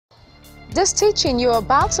This teaching you're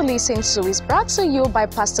about to listen to is brought to you by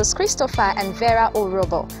Pastors Christopher and Verah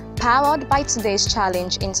Orhobor, powered by Today's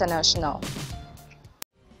Challenge International.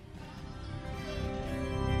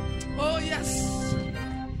 Oh, yes.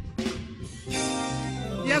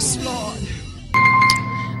 Yes, Lord.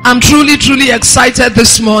 I'm truly excited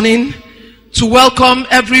this morning to welcome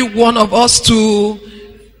every one of us to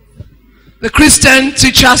the Christian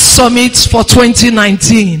Teachers Summit for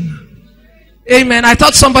 2019. Amen. I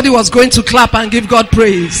thought somebody was going to clap and give God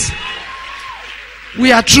praise.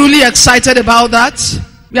 We are truly excited about that.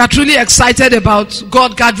 We are truly excited about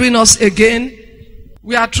God gathering us again.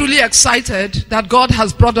 We are truly excited that God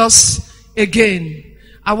has brought us again.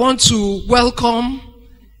 I want to welcome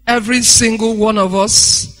every single one of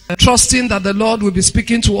us, trusting that the Lord will be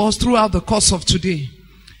speaking to us throughout the course of today.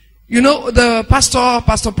 You know, the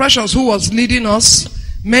Pastor Precious, who was leading us,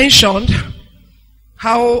 mentioned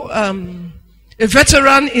how a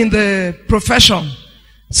veteran in the profession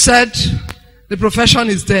said the profession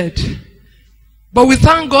is dead. But we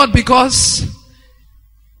thank God, because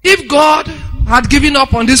if God had given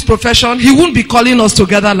up on this profession, He wouldn't be calling us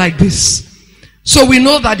together like this. So we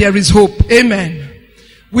know that there is hope. Amen.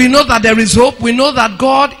 We know that there is hope. We know that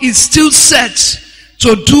God is still set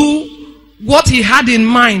to do what He had in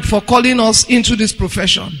mind for calling us into this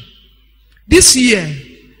profession. This year,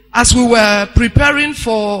 as we were preparing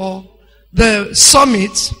for the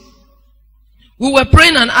summit, we were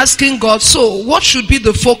praying and asking God, so what should be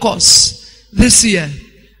the focus this year?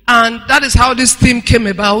 And that is how this theme came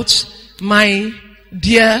about, my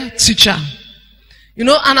dear teacher. You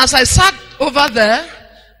know, and as I sat over there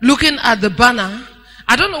looking at the banner,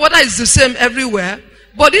 I don't know whether it's the same everywhere,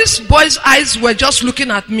 but this boy's eyes were just looking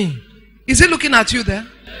at me. Is he looking at you there?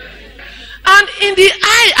 And in the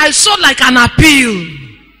eye, I saw like an appeal.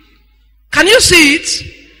 Can you see it?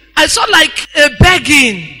 I saw like a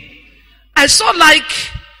begging. I saw like,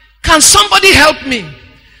 can somebody help me?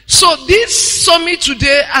 So this summit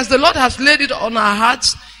today, as the Lord has laid it on our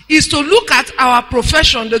hearts, is to look at our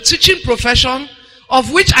profession, the teaching profession,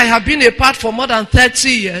 of which I have been a part for more than 30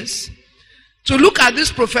 years. To look at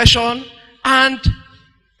this profession, and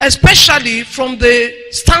especially from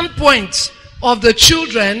the standpoint of the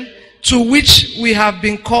children to which we have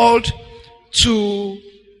been called to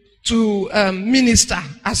minister,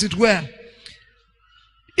 as it were.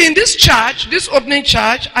 In this church, this opening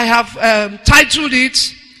church, I have titled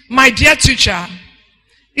it, My Dear Teacher,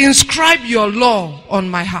 Inscribe Your Law on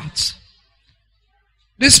My Heart.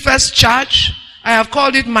 This first church, I have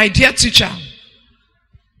called it, My Dear Teacher,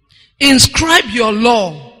 Inscribe Your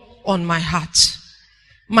Law on My Heart.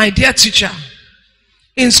 My dear teacher,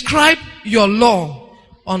 inscribe your law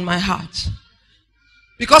on my heart.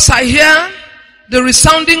 Because I hear the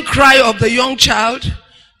resounding cry of the young child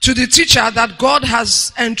to the teacher that God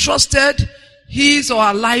has entrusted his or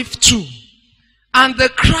her life to. And the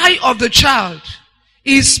cry of the child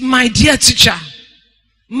is, my dear teacher,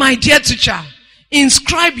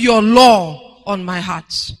 inscribe your law on my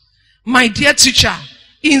heart. My dear teacher,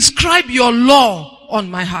 inscribe your law on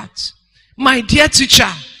my heart. My dear teacher,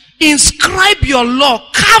 inscribe your law,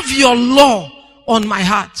 carve your law on my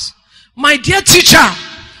heart. My dear teacher,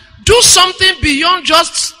 do something beyond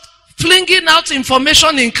just flinging out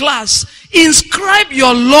information in class. Inscribe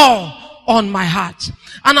your law on my heart.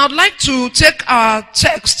 And I'd like to take our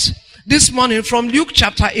text this morning from Luke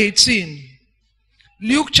chapter 18.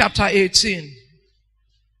 Luke chapter 18.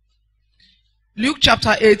 Luke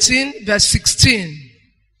chapter 18 verse 16.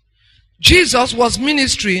 Jesus was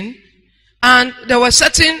ministering, and there were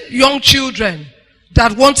certain young children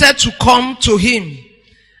that wanted to come to him.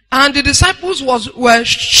 And the disciples were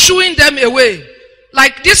shooing them away.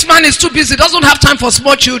 Like, this man is too busy, doesn't have time for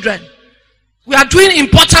small children. We are doing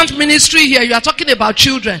important ministry here. You are talking about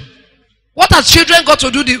children. What has children got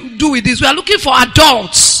to do with this? We are looking for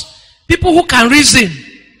adults, people who can reason.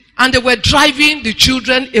 And they were driving the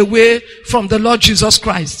children away from the Lord Jesus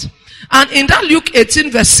Christ. And in that Luke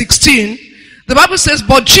 18 verse 16, the Bible says,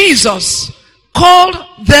 but Jesus called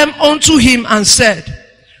them unto him and said,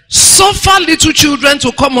 suffer little children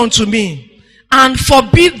to come unto me, and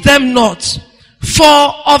forbid them not,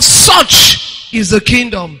 for of such is the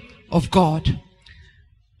kingdom of God.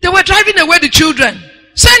 They were driving away the children.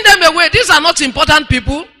 Send them away. These are not important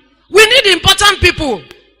people. We need important people.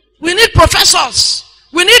 We need professors.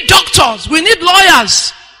 We need doctors. We need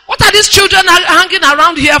lawyers. What are these children hanging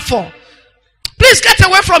around here for? Please get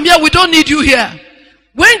away from here. We don't need you here.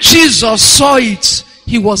 When Jesus saw it,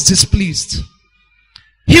 he was displeased.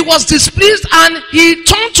 He was displeased, and he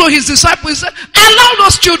turned to his disciples and said, allow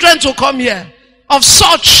those children to come here. Of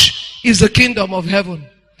such is the kingdom of heaven.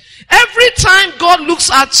 Every time God looks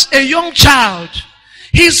at a young child,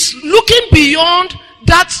 he's looking beyond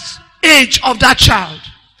that age of that child.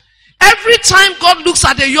 Every time God looks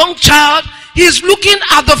at a young child, he's looking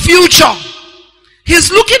at the future.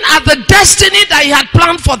 He's looking at the destiny that he had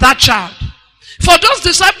planned for that child. For those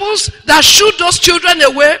disciples that shooed those children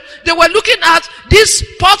away, they were looking at this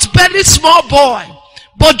pot-bellied small boy.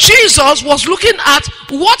 But Jesus was looking at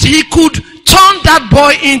what he could turn that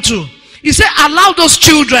boy into. He said, allow those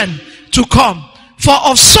children to come, for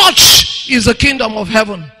of such is the kingdom of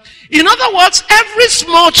heaven. In other words, every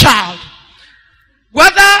small child,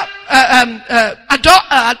 whether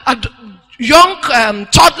young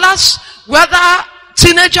toddlers, whether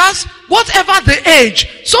teenagers, whatever the age,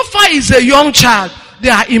 so far is a young child, they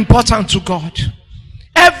are important to God.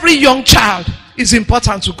 Every young child is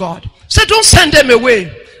important to God. So don't send them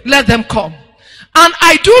away. Let them come. And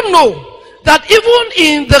I do know that even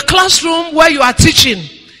in the classroom where you are teaching,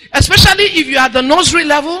 especially if you are at the nursery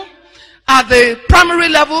level, at the primary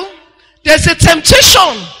level, there's a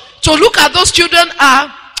temptation to look at those children as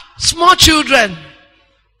small children.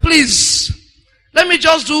 Please, let me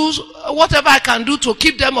just do whatever I can do to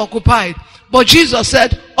keep them occupied. But Jesus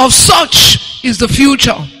said, of such is the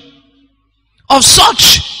future. Of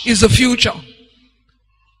such is the future.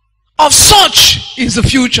 Of such is the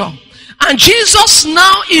future. And Jesus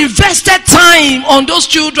now invested time on those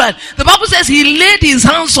children. The Bible says he laid his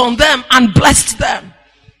hands on them and blessed them.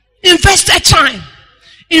 Invested time.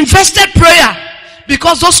 Invested prayer.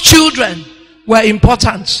 Because those children were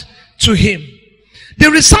important to him. The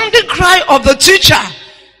resounding cry of the teacher,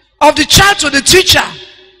 of the child to the teacher,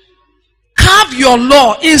 carve your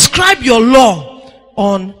law, inscribe your law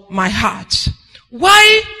on my heart.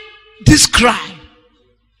 Why this cry?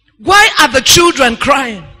 Why are the children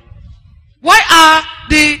crying? Why are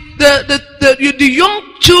the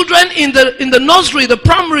young children in the nursery, the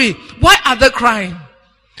primary, why are they crying?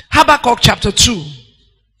 Habakkuk chapter 2.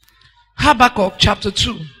 Habakkuk chapter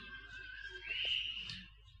 2.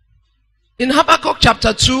 In Habakkuk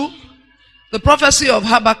chapter 2, the prophecy of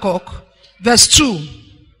Habakkuk, verse 2.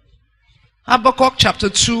 Habakkuk chapter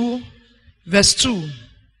 2, verse 2.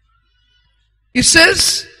 It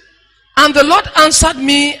says, and the Lord answered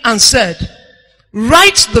me and said,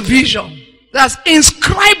 write the vision, that's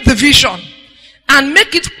inscribe the vision, and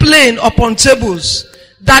make it plain upon tables,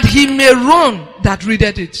 that he may run that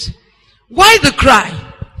readeth it. Why the cry?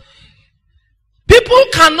 People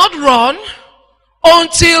cannot run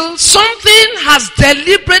until something has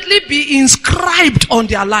deliberately been inscribed on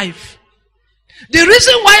their life. The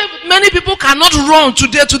reason why many people cannot run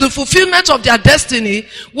today to the fulfillment of their destiny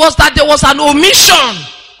was that there was an omission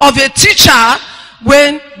of a teacher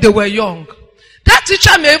when they were young. That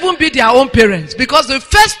teacher may even be their own parents, because the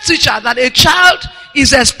first teacher that a child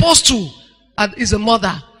is exposed to is a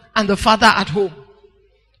mother and the father at home.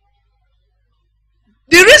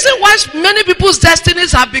 The reason why many people's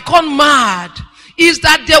destinies have become mad is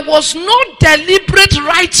that there was no deliberate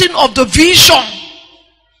writing of the vision.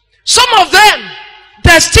 Some of them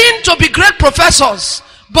destined to be great professors,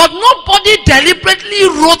 but nobody deliberately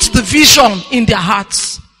wrote the vision in their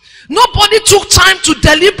hearts. Nobody took time to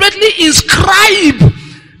deliberately inscribe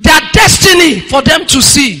their destiny for them to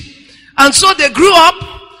see. And so they grew up.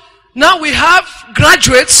 Now we have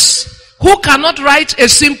graduates who cannot write a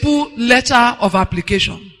simple letter of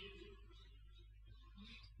application.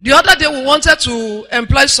 The other day we wanted to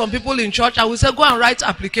employ some people in church, and we said, go and write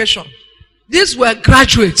application. These were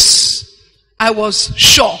graduates. I was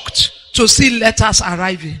shocked to see letters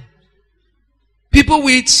arriving. People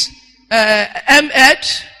with B.Ed,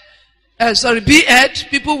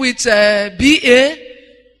 people with BA,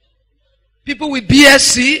 people with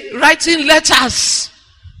BSc, writing letters.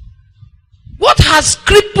 What has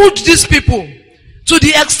crippled these people to the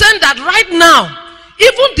extent that right now,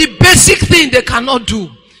 even the basic thing they cannot do?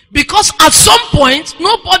 Because at some point,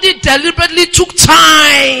 nobody deliberately took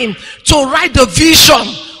time to write the vision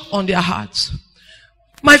on their hearts.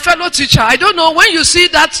 My fellow teacher, I don't know, when you see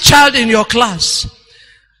that child in your class,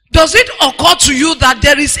 does it occur to you that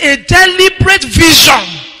there is a deliberate vision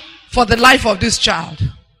for the life of this child?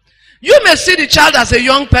 You may see the child as a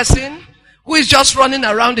young person who is just running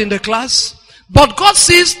around in the class, but God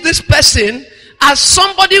sees this person as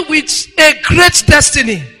somebody with a great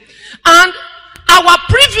destiny. And our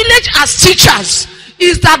privilege as teachers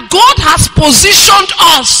is that God has positioned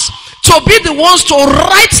us to be the ones to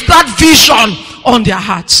write that vision on their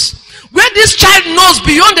hearts. Where this child knows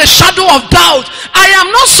beyond a shadow of doubt, I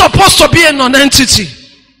am not supposed to be a non-entity.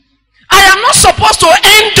 I am not supposed to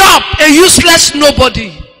end up a useless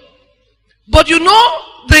nobody. But you know,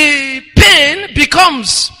 the pain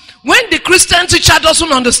becomes When the Christian teacher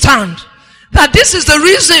doesn't understand that this is the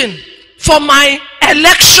reason for my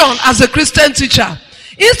election as a Christian teacher,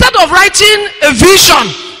 instead of writing a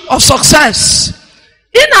vision of success,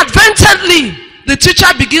 inadvertently the teacher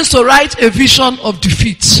begins to write a vision of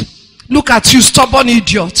defeat. Look at you, stubborn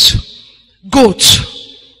idiot, goat,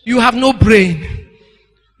 you have no brain,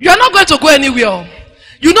 you are not going to go anywhere.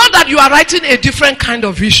 You know that you are writing a different kind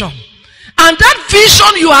of vision, and that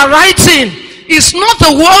vision you are writing is not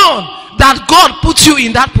the one that God put you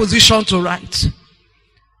in that position to write.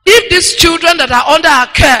 If these children that are under our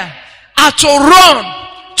care are to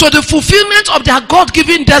run to the fulfillment of their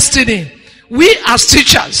God-given destiny, we as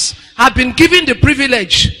teachers have been given the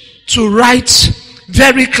privilege to write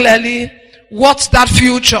very clearly what that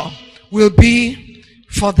future will be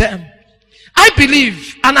for them. I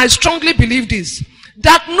believe, and I strongly believe this,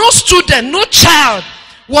 that no student, no child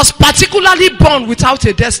was particularly born without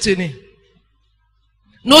a destiny.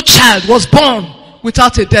 No child was born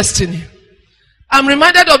without a destiny. I'm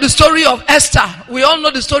reminded of the story of Esther. We all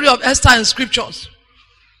know the story of Esther in scriptures.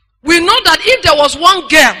 We know that if there was one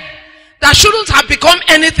girl that shouldn't have become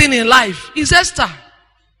anything in life, it's Esther.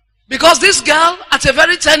 Because this girl, at a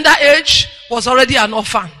very tender age, was already an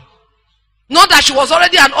orphan. Not that she was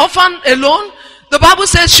already an orphan alone. The Bible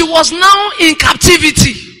says she was now in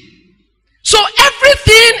captivity. So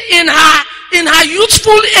everything in her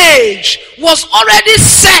youthful age was already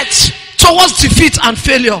set towards defeat and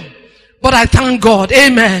failure. But I thank God,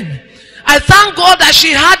 amen. I thank God that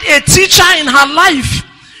she had a teacher in her life.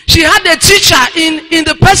 She had a teacher in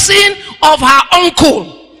the person of her uncle,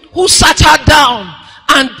 who sat her down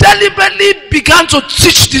and deliberately began to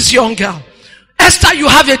teach this young girl. Esther, you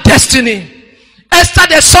have a destiny. Esther,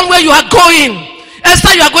 there's somewhere you are going.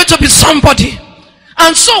 Esther, you are going to be somebody.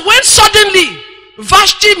 And so when suddenly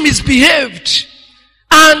Vashti misbehaved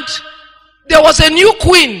and there was a new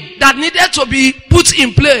queen that needed to be put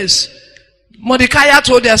in place, Mordecai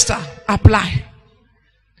told Esther, apply.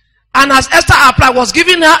 And as Esther applied, was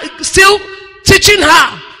giving her, still teaching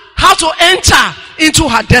her how to enter into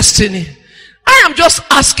her destiny. I am just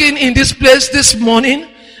asking in this place this morning,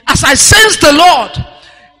 as I sense the Lord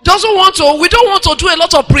we don't want to do a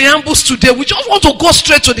lot of preambles today. We just want to go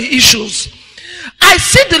straight to the issues. I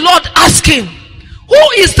see the Lord asking, who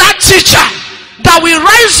is that teacher that will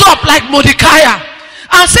rise up like Mordecai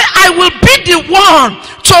and say, I will be the one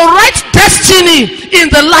to write destiny in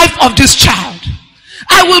the life of this child.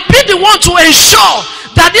 I will be the one to ensure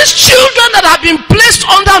that these children that have been placed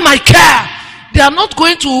under my care, they are not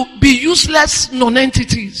going to be useless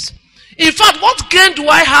non-entities. In fact, what gain do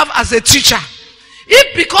I have as a teacher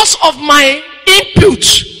if because of my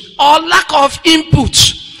input or lack of input,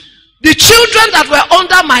 the children that were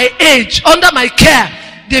under my age, under my care,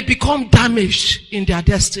 they become damaged in their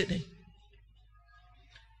destiny?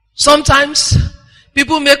 Sometimes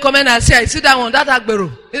people may come in and say, I see that one, that Agbero.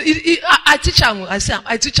 I teach them.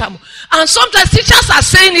 I teach them. And sometimes teachers are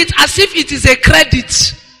saying it as if it is a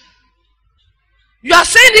credit. You are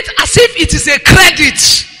saying it as if it is a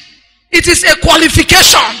credit. It is a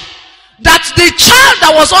qualification that the child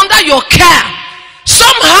that was under your care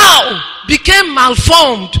somehow became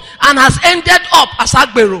malformed and has ended up as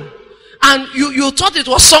Agbero. And you thought it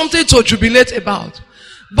was something to jubilate about.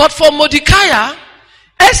 But for Mordecai,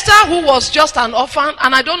 Esther, who was just an orphan,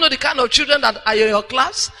 and I don't know the kind of children that are in your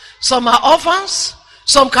class. Some are orphans.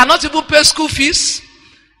 Some cannot even pay school fees.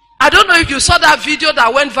 I don't know if you saw that video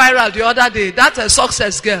that went viral the other day. That's a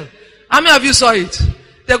success girl. How many of you saw it?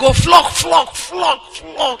 They go flock.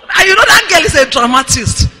 And you know that girl is a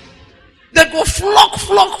dramatist. They go flock.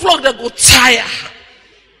 They go tire.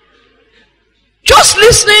 Just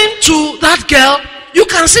listening to that girl, you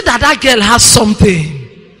can see that that girl has something.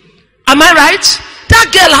 Am I right? That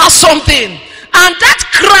girl has something. And that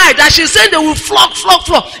cry that she's saying they will flock.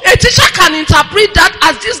 A teacher can interpret that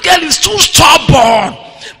as this girl is too stubborn.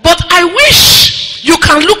 But I wish you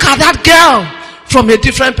can look at that girl from a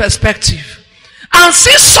different perspective and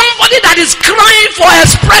see somebody that is crying for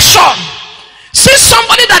expression. See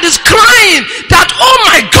somebody that is crying that, oh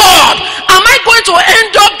my God, am I going to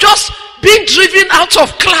end up just being driven out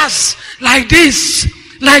of class like this?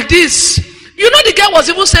 You know, the girl was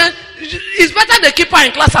even saying, it's better they keep her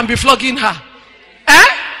in class and be flogging her.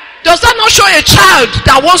 Does that not show a child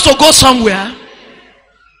that wants to go somewhere?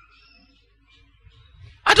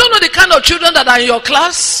 I don't know the kind of children that are in your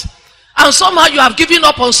class, and somehow you have given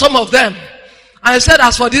up on some of them. And I said,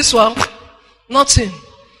 as for this one, nothing.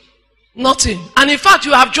 And in fact,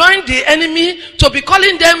 you have joined the enemy to be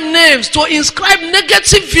calling them names, to inscribe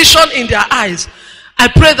negative vision in their eyes. I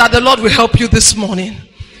pray that the Lord will help you this morning.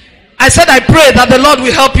 I said, I pray that the Lord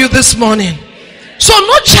will help you this morning So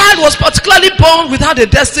no child was particularly born without a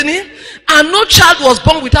destiny, and no child was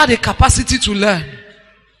born without a capacity to learn.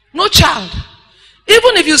 No child.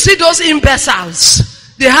 Even if you see those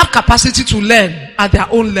imbeciles, they have capacity to learn at their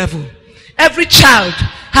own level. Every child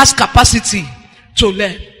has capacity to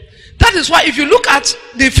learn. That is why if you look at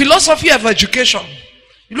the philosophy of education,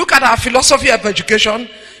 you look at our philosophy of education,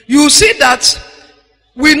 you see that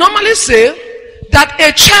we normally say that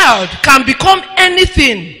a child can become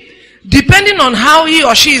anything depending on how he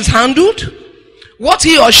or she is handled, what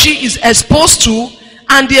he or she is exposed to,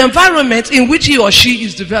 and the environment in which he or she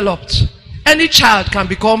is developed. Any child can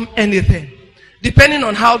become anything depending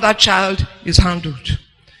on how that child is handled,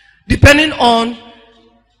 depending on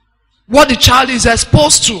what the child is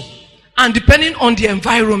exposed to, and depending on the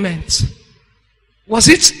environment. Was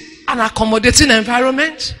it an accommodating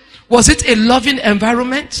environment? Was it a loving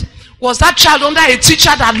environment? Was that child under a teacher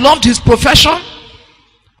that loved his profession?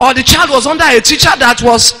 Or the child was under a teacher that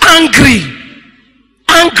was angry?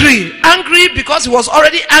 Angry because he was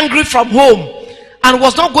already angry from home and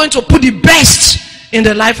was not going to put the best in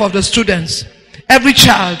the life of the students. Every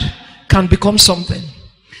child can become something.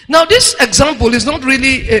 Now this example is not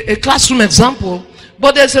really a classroom example,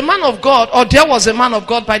 but there's a man of God, or there was a man of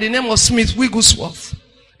God by the name of Smith Wigglesworth.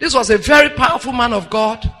 This was a very powerful man of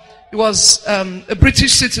God. He was a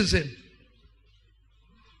British citizen.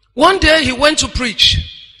 One day he went to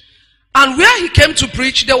preach. And where he came to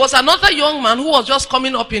preach, there was another young man who was just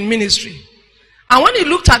coming up in ministry. And when he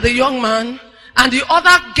looked at the young man, and the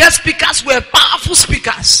other guest speakers were powerful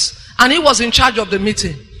speakers, and he was in charge of the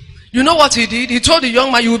meeting, you know what he did? He told the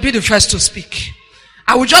young man, you will be the first to speak.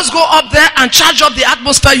 I will just go up there and charge up the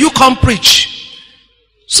atmosphere, you come preach.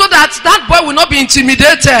 So that boy will not be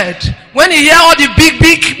intimidated. When he hear all the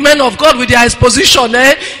big men of God with their exposition,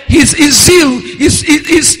 his zeal,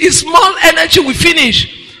 his small energy will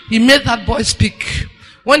finish. He made that boy speak.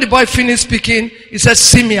 When the boy finished speaking, he said,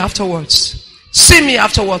 see me afterwards. See me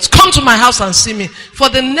afterwards. Come to my house and see me. For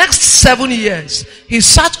the next 7 years, he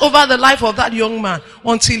sat over the life of that young man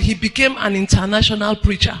until he became an international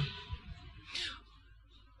preacher.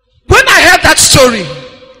 When I heard that story,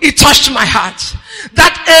 it touched my heart.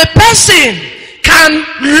 That a person can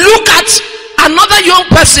look at another young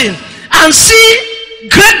person and see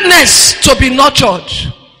greatness to be nurtured.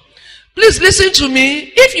 Please listen to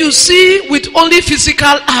me. If you see with only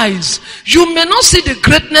physical eyes, you may not see the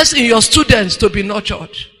greatness in your students to be nurtured.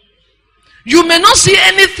 You may not see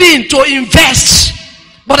anything to invest.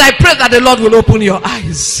 But I pray that the Lord will open your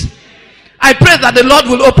eyes. I pray that the Lord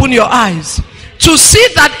will open your eyes to see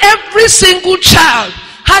that every single child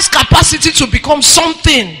has capacity to become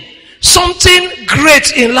something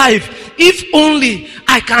great in life, if only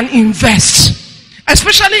I can invest.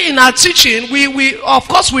 Especially in our teaching, we of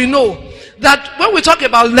course we know that when we talk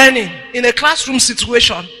about learning in a classroom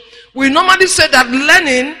situation, we normally say that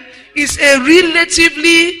learning is a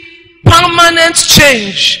relatively permanent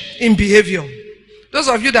change in behavior. Those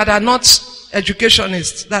of you that are not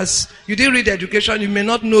educationists, you didn't read education, you may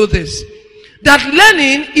not know this. That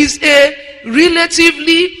learning is a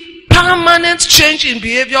relatively permanent change in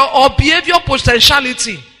behavior or behavior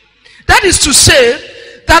potentiality. That is to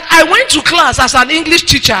say that I went to class as an English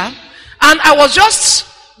teacher and I was just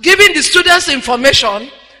giving the students information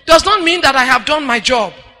does not mean that I have done my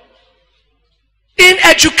job. In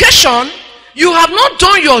education, you have not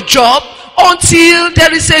done your job until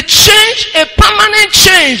there is a change, a permanent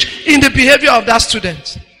change in the behavior of that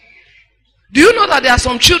student. Do you know that there are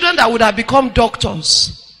some children that would have become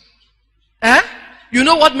doctors? You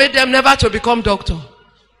know what made them never to become doctor?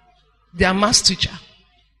 Their maths teacher.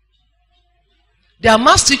 Their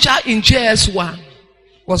maths teacher in JS1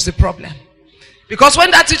 was the problem. Because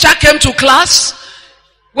when that teacher came to class,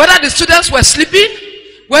 whether the students were sleeping,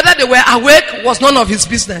 whether they were awake, was none of his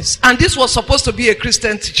business. And this was supposed to be a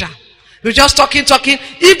Christian teacher. They were just talking.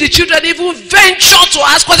 If the children even venture to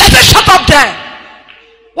ask, they say, shut up there.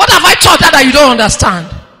 What have I taught that you don't understand?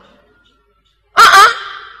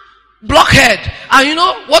 Blockhead. And you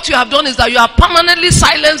know what you have done is that you have permanently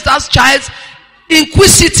silenced that child's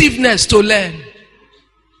inquisitiveness to learn.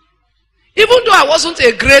 Even though I wasn't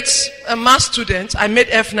a great math student, I made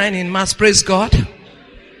F9 in math, praise God.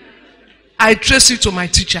 I trace it to my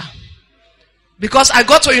teacher. Because I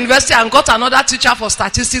got to university and got another teacher for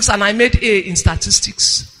statistics and I made A in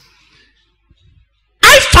statistics.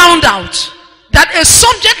 I found out that a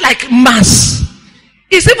subject like math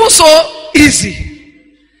is even so easy.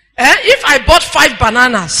 If I bought 5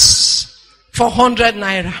 bananas for 100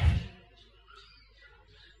 naira.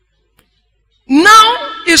 Now,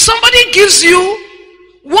 if somebody gives you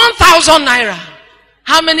 1,000 naira,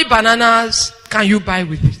 how many bananas can you buy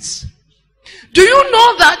with it? Do you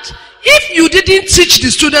know that if you didn't teach the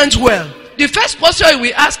student well, the first question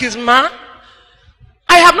we ask is, ma,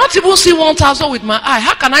 I have not even seen 1,000 with my eye.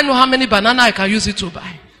 How can I know how many banana I can use it to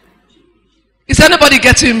buy? Is anybody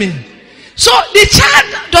getting me? So the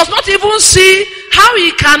child does not even see how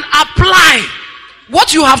he can apply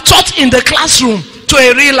what you have taught in the classroom to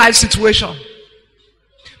a real life situation.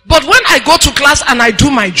 But when I go to class and I do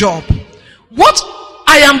my job, what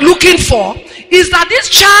I am looking for is that this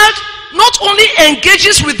child not only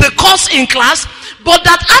engages with the course in class, but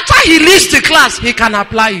that after he leaves the class, he can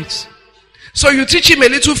apply it. So you teach him a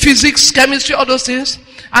little physics, chemistry, all those things,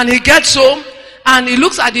 and he gets home and he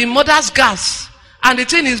looks at the mother's gas and the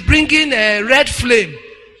thing is bringing a red flame.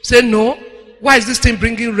 Say, no, why is this thing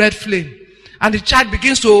bringing red flame? And the child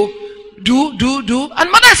begins to do.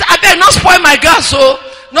 And mother says, I better not spoil my gas, so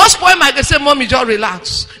not spoil my gas. Say, mommy, just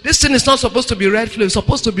relax. This thing is not supposed to be red flame, it's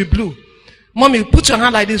supposed to be blue. Mommy, put your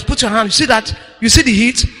hand like this, put your hand. You see that? You see the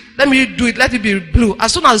heat? Let me do it, let it be blue.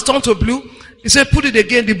 As soon as it's turned to blue, he said, put it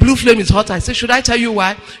again, the blue flame is hotter. I said, should I tell you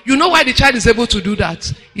why? You know why the child is able to do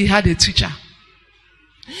that? He had a teacher.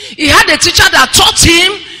 He had a teacher that taught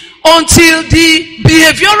him until the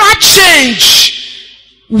behavioral change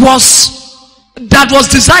that was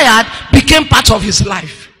desired became part of his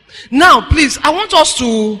life. Now, please, I want us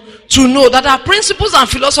to know that our principles and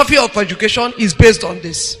philosophy of education is based on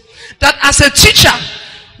this. That as a teacher,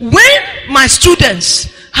 when my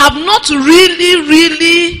students have not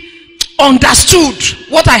really understood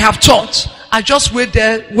what I have taught, I just went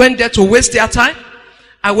there to waste their time.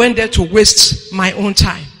 I went there to waste my own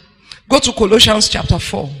time. Go to Colossians chapter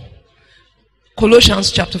 4.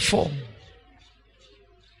 Colossians chapter 4.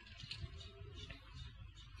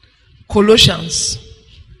 Colossians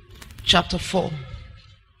chapter 4.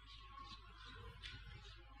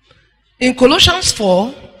 In Colossians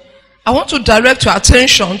 4, I want to direct your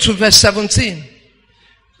attention to verse 17.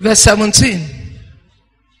 Verse 17.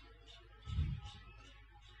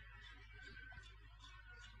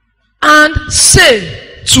 And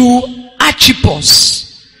say to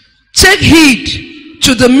Archippus, take heed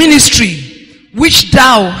to the ministry which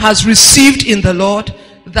thou hast received in the Lord,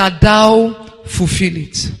 that thou fulfill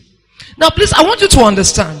it. Now please, I want you to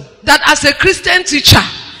understand that as a Christian teacher,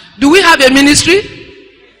 do we have a ministry?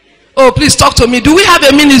 Oh, please talk to me. Do we have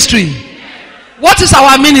a ministry? What is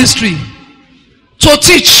our ministry? To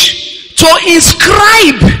teach, to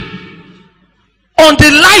inscribe on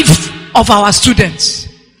the life of our students.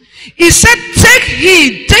 He said, take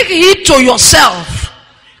heed to yourself.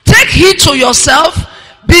 Take heed to yourself.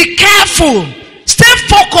 Be careful. Stay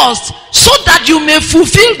focused so that you may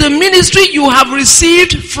fulfill the ministry you have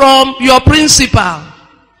received from your principal.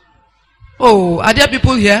 Oh, are there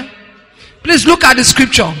people here? Please look at the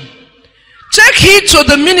scripture. Take heed to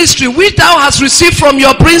the ministry which thou hast received from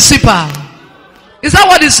your principal. Is that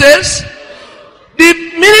what it says? The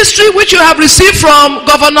ministry which you have received from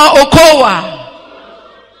Governor Okowa.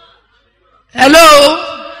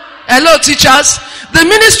 Hello teachers. The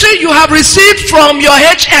ministry you have received from your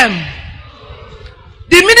HM.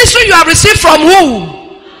 The ministry you have received from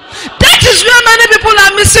who? That is where many people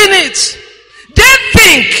are missing it. They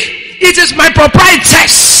think it is my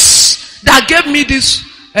proprietors that gave me this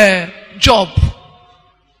job.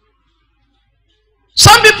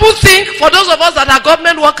 Some people think, for those of us that are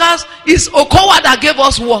government workers, it's Okowa that gave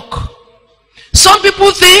us work. Some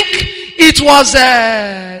people think it was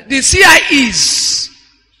the CIEs.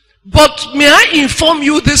 But may I inform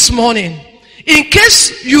you this morning, in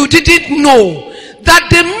case you didn't know, that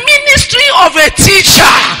the ministry of a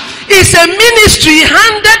teacher is a ministry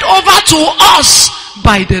handed over to us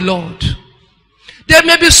by the Lord. There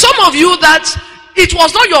may be some of you that it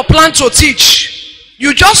was not your plan to teach.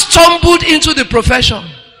 You just stumbled into the profession.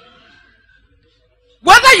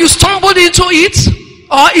 Whether you stumbled into it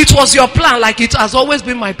or it was your plan, like it has always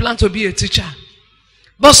been my plan to be a teacher.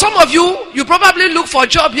 But some of you probably look for a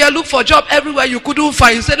job here, look for a job everywhere, you couldn't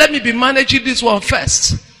find. You say, let me be managing this one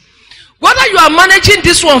first. Whether you are managing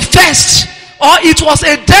this one first or it was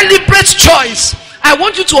a deliberate choice, I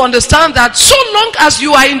want you to understand that so long as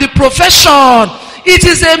you are in the profession, it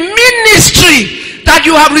is a ministry that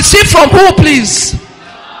you have received from who, please?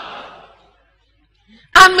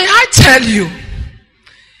 And may I tell you,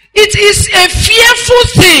 it is a fearful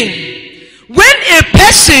thing when a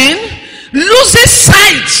person loses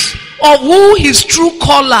sight of who his true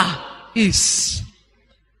caller is.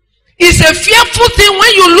 It's a fearful thing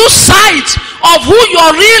when you lose sight of who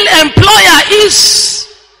your real employer is.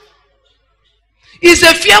 It's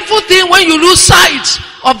a fearful thing when you lose sight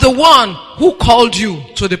of the one who called you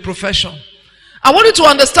to the profession. I want you to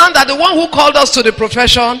understand that the one who called us to the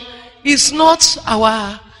profession is not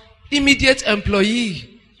our immediate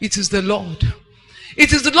employee. It is the Lord.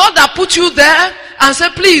 It is the Lord that put you there and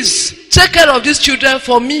said, please take care of these children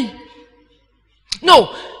for me.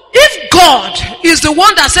 No. If God is the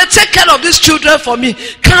one that said, take care of these children for me,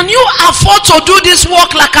 can you afford to do this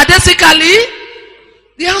work lackadaisically?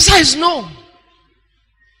 The answer is no.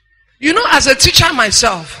 You know, as a teacher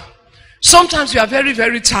myself, sometimes you are very,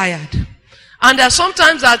 very tired. And there are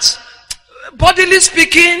sometimes that, bodily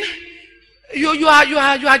speaking, you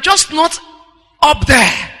are just not up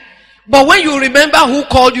there. But when you remember who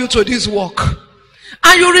called you to this work,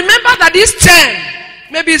 and you remember that this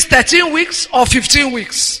 10, maybe it's 13 weeks or 15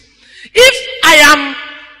 weeks. If I am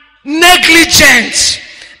negligent,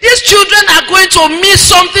 these children are going to miss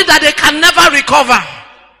something that they can never recover.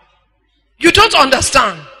 You don't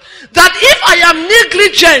understand that if I am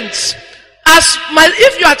negligent,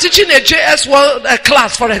 if you are teaching a JS1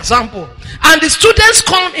 class, for example, and the students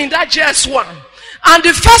come in that JS1, and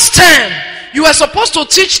the first term you are supposed to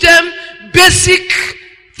teach them basic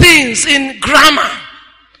things in grammar,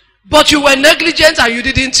 but you were negligent and you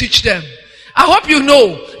didn't teach them. I hope you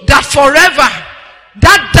know that forever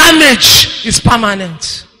that damage is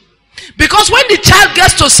permanent. Because when the child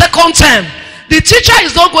gets to second term, the teacher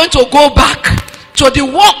is not going to go back to the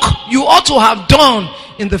work you ought to have done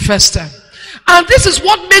in the first term. And this is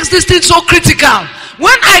what makes this thing so critical.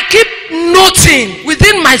 When I keep noting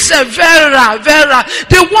within myself, Vera,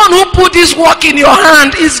 the one who put this work in your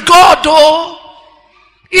hand is God,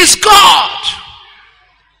 is God.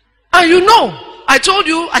 And you know, I told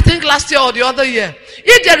you, I think last year or the other year,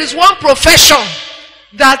 if there is one profession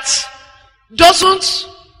that doesn't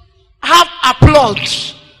have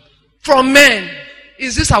applause from men,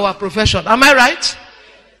 is this our profession? Am I right?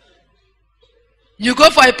 You go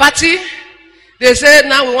for a party, they say,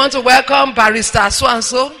 now we want to welcome barrister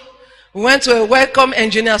so-and-so. We want to welcome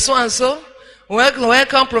engineer so-and-so. We want to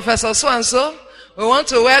welcome professor so-and-so. We want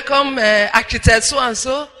to welcome architect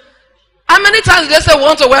so-and-so. How many times do they say we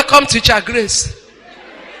want to welcome teacher Grace?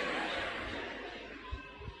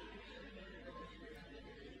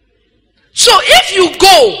 So if you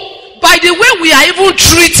go by the way we are even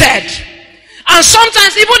treated, and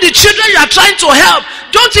sometimes even the children you are trying to help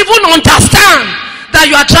don't even understand that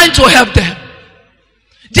you are trying to help them.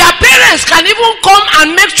 Their parents can even come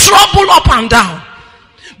and make trouble up and down.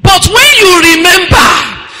 But when you remember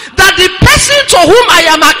that the person to whom I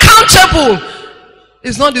am accountable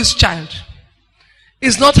is not this child,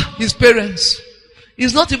 is not his parents,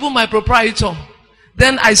 is not even my proprietor,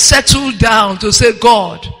 then I settle down to say,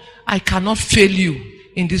 God, I cannot fail you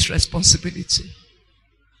in this responsibility.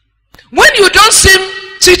 When you don't see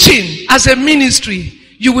teaching as a ministry,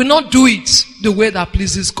 you will not do it the way that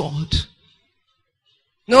pleases God.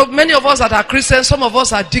 You know, many of us that are Christians, some of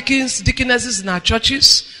us are deacons, deaconesses in our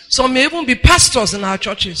churches. Some may even be pastors in our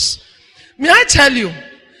churches. May I tell you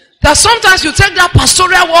that sometimes you take that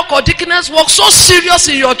pastoral work or deaconess work so serious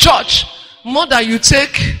in your church, more than you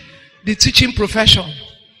take the teaching profession.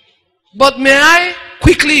 But may I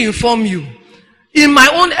quickly inform you, in my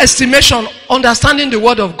own estimation, understanding the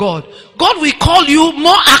word of God, God will call you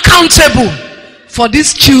more accountable for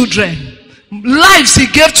these children. Lives he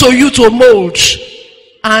gave to you to mold.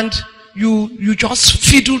 And you just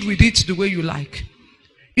fiddled with it the way you like.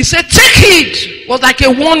 He said, take heed, was like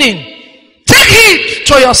a warning. Take heed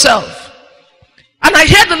to yourself. And I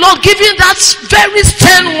hear the Lord giving that very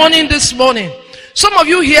stern warning this morning. Some of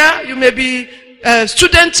you here, you may be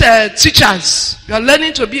student teachers. You are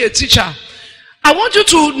learning to be a teacher. I want you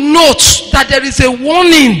to note that there is a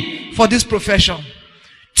warning for this profession.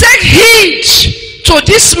 Take heed to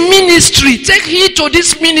this ministry. Take heed to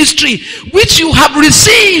this ministry which you have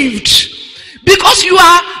received, because you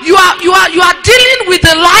are dealing with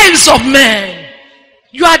the lives of men.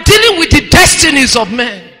 You are dealing with the destinies of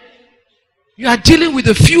men. You are dealing with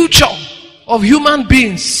the future of human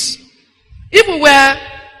beings. If we were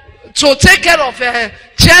to take care of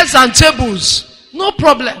chairs and tables, no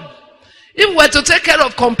problem. If we were to take care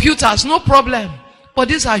of computers, no problem. But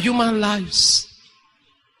these are human lives.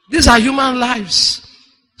 These are human lives.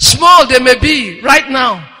 Small they may be right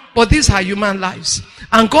now, but these are human lives.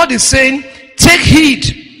 And God is saying, take heed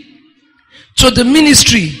to the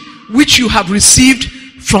ministry which you have received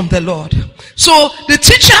from the Lord. So the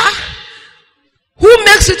teacher who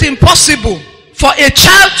makes it impossible for a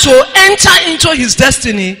child to enter into his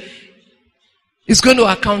destiny is going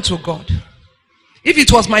to account to God. If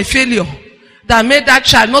it was my failure that made that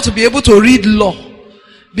child not to be able to read law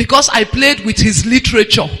because I played with his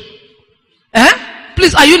literature,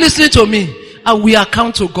 please, are you listening to me? And we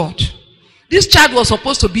account to God. This child was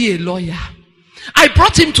supposed to be a lawyer. I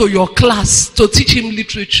brought him to your class to teach him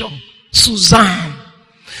literature. Suzanne.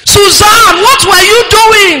 Suzanne, what were you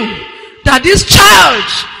doing that this child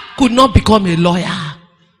could not become a lawyer?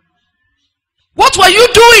 What were you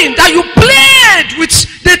doing that you played with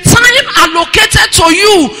the time allocated to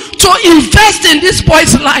you to invest in this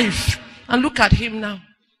boy's life? And look at him now.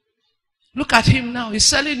 Look at him now. He's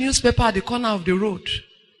selling newspaper at the corner of the road.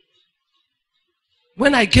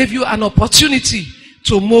 When I gave you an opportunity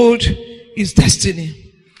to mold his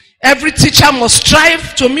destiny. Every teacher must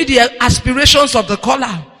strive to meet the aspirations of the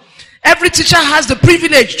caller. Every teacher has the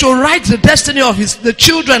privilege to write the destiny of the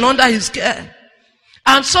children under his care.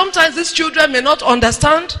 And sometimes these children may not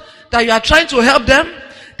understand that you are trying to help them.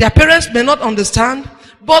 Their parents may not understand.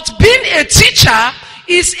 But being a teacher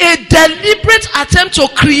is a deliberate attempt to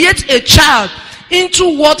create a child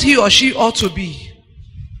into what he or she ought to be.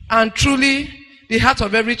 And truly, the heart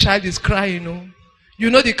of every child is crying. You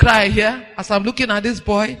know the cry here as I'm looking at this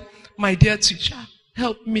boy. My dear teacher,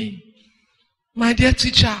 help me. My dear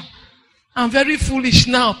teacher, I'm very foolish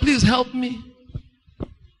now. Please help me.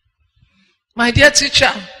 My dear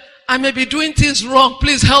teacher, I may be doing things wrong.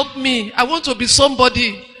 Please help me. I want to be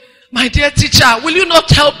somebody. My dear teacher, will you not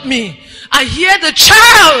help me? I hear the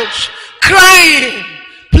child crying.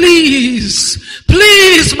 Please,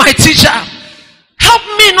 please, my teacher, help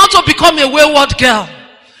me not to become a wayward girl.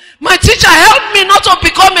 My teacher, help me not to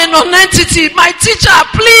become a non-entity. My teacher,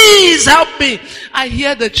 please help me. I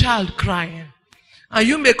hear the child crying. And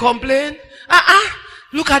you may complain,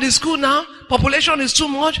 look at the school now. Population is too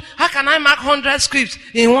much. How can I mark 100 scripts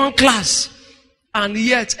in one class? And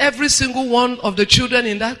yet, every single one of the children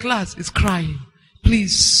in that class is crying.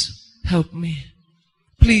 Please help me.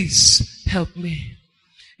 Please help me.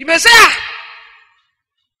 You may say,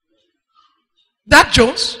 that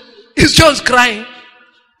Jones? Is Jones crying?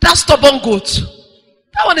 That stubborn goat.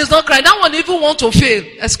 That one is not crying. That one even want to fail.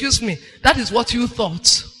 Excuse me. That is what you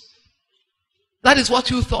thought. That is what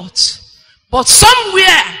you thought. But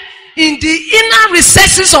somewhere in the inner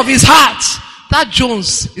recesses of his heart, that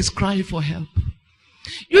Jones is crying for help.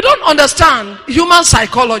 You don't understand human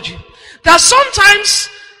psychology. That sometimes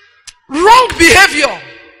wrong behavior,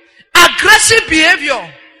 aggressive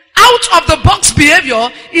behavior, out of the box behavior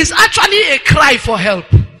is actually a cry for help.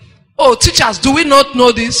 Oh, teachers, do we not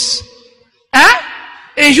know this?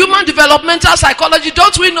 In human developmental psychology,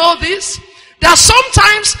 don't we know this? That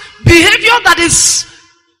sometimes behavior that is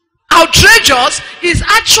outrageous is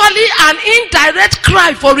actually an indirect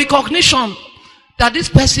cry for recognition that this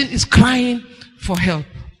person is crying for help.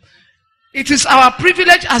 It is our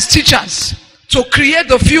privilege as teachers to create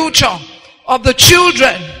the future of the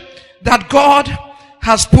children that God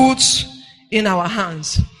has put in our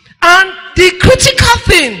hands. And the critical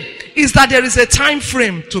thing is that there is a time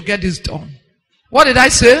frame to get this done. What did I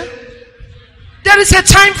say? There is a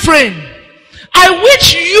time frame. I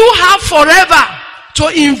wish you have forever to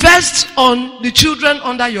invest on the children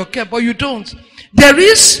under your care, but you don't. There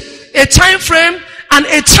is a time frame and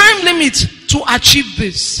a time limit to achieve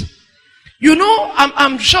this. You know,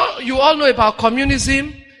 I'm sure you all know about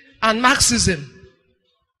communism and Marxism.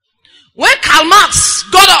 When Karl Marx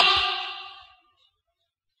got up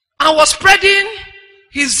and was spreading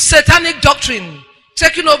his satanic doctrine,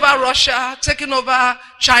 taking over Russia, taking over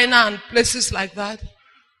China and places like that,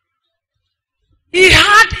 he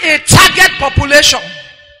had a target population.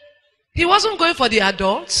 He wasn't going for the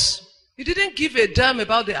adults. He didn't give a damn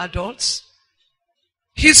about the adults.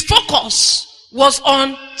 His focus was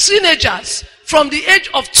on teenagers from the age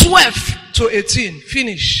of 12 to 18.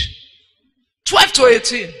 Finish. 12 to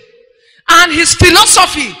 18. And his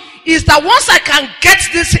philosophy is that once I can get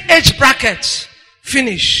this age bracket,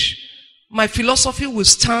 finish, my philosophy will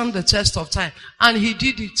stand the test of time. And he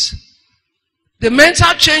did it. The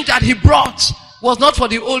mental change that he brought was not for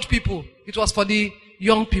the old people. It was for the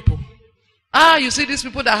young people. You see these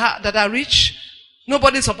people that are rich,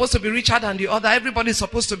 nobody's supposed to be richer than the other. Everybody's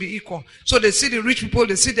supposed to be equal. So they see the rich people,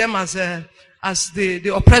 they see them as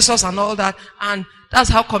the oppressors and all that. And that's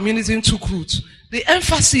how communism took root. The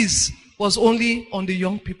emphasis was only on the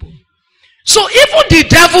young people. So even the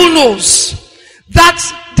devil knows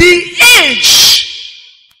that the age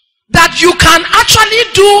that you can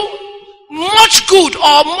actually do much good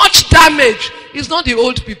or much damage is not the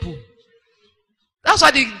old people. That's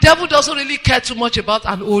why the devil doesn't really care too much about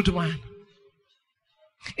an old man.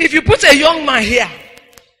 If you put a young man here,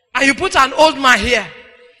 and you put an old man here,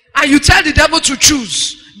 and you tell the devil to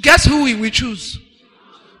choose, guess who he will choose?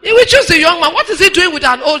 He will choose the young man. What is he doing with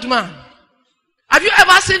an old man? Have you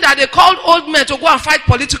ever seen that they called old men to go and fight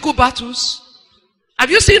political battles?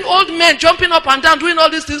 Have you seen old men jumping up and down doing all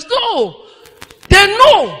these things? No. They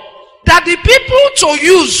know that the people to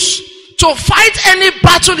use to fight any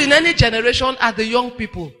battle in any generation are the young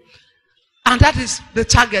people. And that is the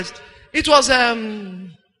target. It was,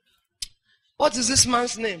 what is this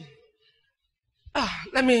man's name?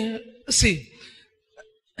 Let me see.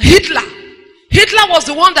 Hitler. Hitler was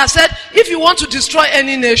the one that said, if you want to destroy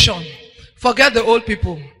any nation, forget the old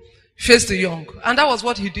people, face the young. And that was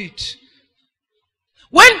what he did.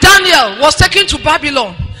 When Daniel was taken to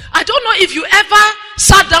Babylon, I don't know if you ever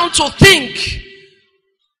sat down to think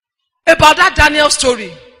about that Daniel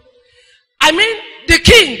story. I mean, the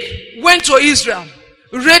king went to Israel,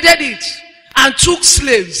 raided it, and took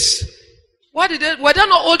slaves. Why did they? Were there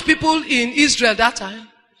not old people in Israel that time?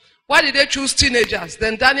 Why did they choose teenagers?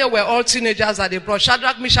 Then Daniel were all teenagers that they brought.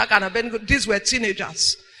 Shadrach, Meshach, and Abednego, these were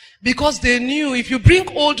teenagers. Because they knew if you bring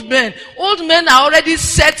old men are already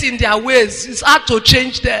set in their ways. It's hard to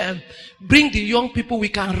change them. Bring the young people, we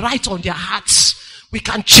can write on their hearts. We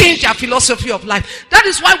can change their philosophy of life. That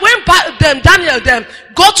is why when Daniel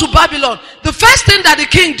got to Babylon, the first thing that the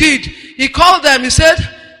king did, he called them, he said,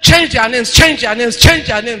 change their names, change their names, change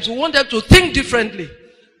their names. We want them to think differently.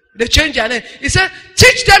 They changed their name. He said,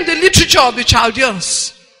 teach them the literature of the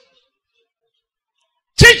Chaldeans.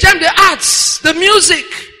 Teach them the arts, the music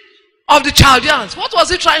of the Chaldeans. What was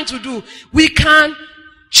he trying to do? We can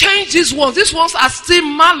change these ones. These ones are still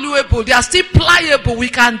malleable. They are still pliable. We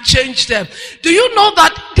can change them. Do you know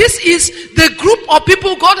that this is the group of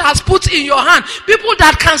people God has put in your hand? People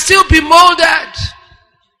that can still be molded.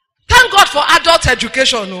 Thank God for adult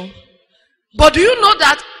education. No? But do you know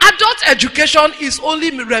that adult education is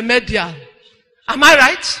only remedial? Am I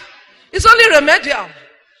right? It's only remedial.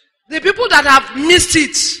 The people that have missed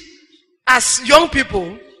it as young people,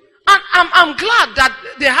 and I'm glad that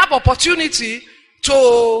they have opportunity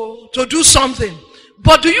to do something.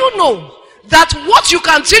 But do you know that what you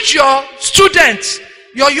can teach your student,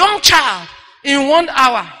 your young child, in 1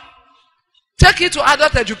 hour, take it to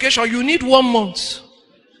adult education, you need 1 month.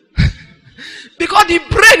 Because the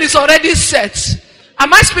brain is already set.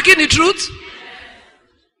 Am I speaking the truth?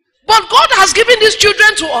 But God has given these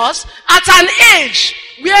children to us at an age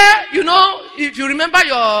where, you know, if you remember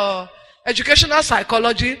your educational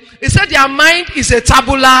psychology, it said their mind is a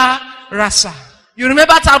tabula rasa. You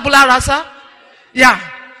remember tabula rasa? Yeah.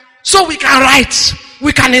 So we can write,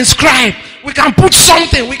 we can inscribe, we can put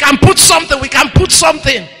something, we can put something, we can put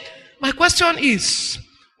something. My question is,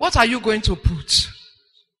 what are you going to put?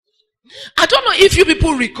 I don't know if you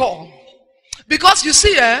people recall. Because you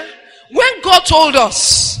see, when God told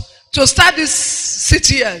us to start this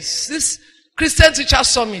CTS, this Christian Teachers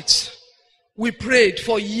Summit, we prayed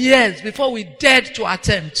for years before we dared to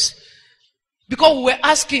attempt. Because we were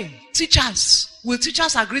asking, teachers, will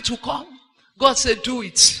teachers agree to come? God said, do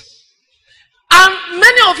it. And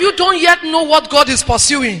many of you don't yet know what God is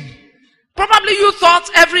pursuing. Probably you thought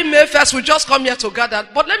every May 1st will just come here to gather.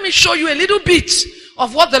 But let me show you a little bit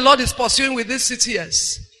of what the Lord is pursuing with this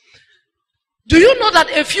CTS. Do you know that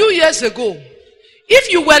a few years ago,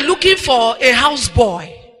 if you were looking for a house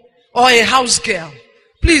boy or a house girl,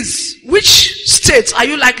 please, which states are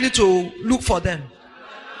you likely to look for them?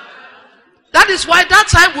 That is why that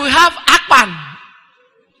time we have Akpan,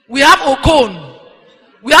 we have Okon,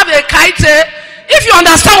 we have Ekaite. If you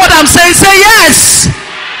understand what I'm saying, say yes.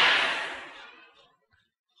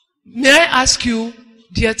 May I ask you,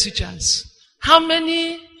 dear teachers, how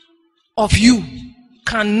many of you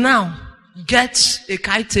can now get a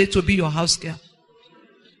Ekaite to be your house girl?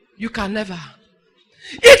 You can never.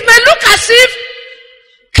 It may look as if,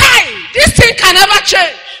 this thing can never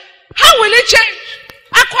change. How will it change?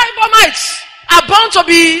 Akwa Ibomites are bound to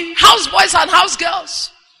be house boys and house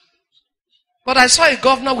girls. But I saw a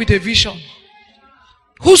governor with a vision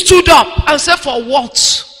who stood up and said, for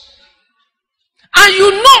what? And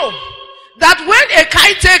you know that when a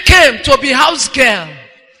Ekaite came to be house girl,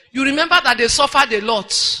 you remember that they suffered a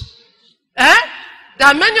lot.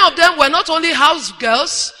 That many of them were not only house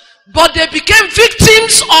girls, but they became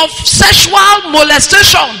victims of sexual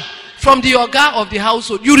molestation from the Oga of the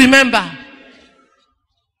household. You remember?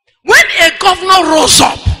 When a governor rose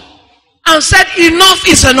up and said, enough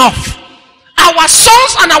is enough. Our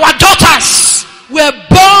sons and our daughters were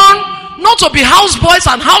born not to be house boys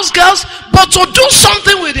and house girls, but to do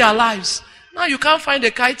something with their lives. Now you can't find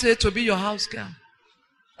a Ekaite to be your house girl.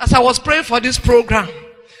 As I was praying for this program,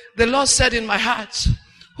 the Lord said in my heart,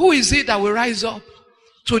 who is it that will rise up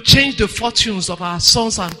to change the fortunes of our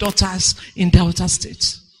sons and daughters in Delta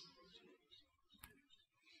State?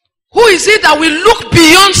 Who is it that will look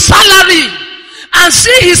beyond salary and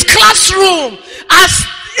see his classroom as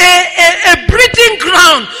a breeding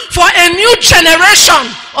ground for a new generation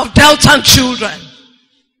of Delta children?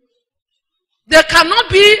 There cannot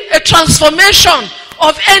be a transformation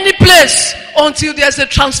of any place until there's a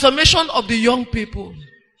transformation of the young people.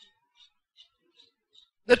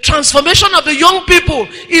 The transformation of the young people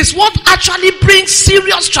is what actually brings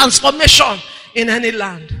serious transformation in any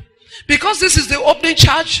land. Because this is the opening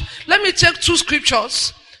charge, let me take 2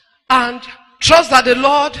 scriptures and trust that the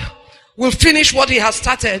Lord will finish what he has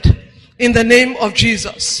started in the name of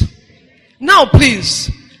Jesus. Now please,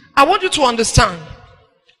 I want you to understand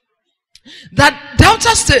that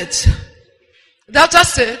Delta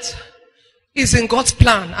State is in God's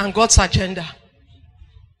plan and God's agenda.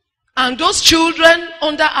 And those children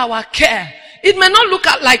under our care, it may not look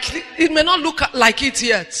like it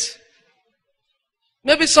yet.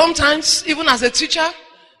 Maybe sometimes, even as a teacher,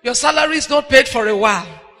 your salary is not paid for a while.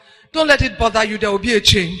 Don't let it bother you. There will be a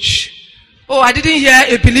change. Oh, I didn't hear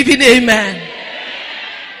a believing amen.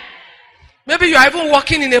 Maybe you are even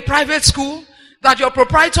working in a private school that your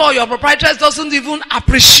proprietor or your proprietress doesn't even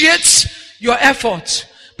appreciate your effort.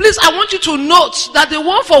 Please, I want you to note that the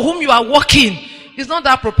one for whom you are working is not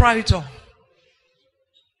that proprietor.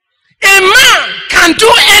 A man can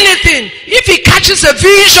do anything if he catches a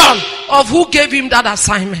vision of who gave him that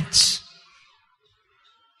assignment.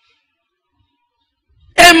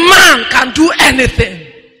 A man can do anything.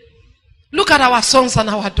 Look at our sons and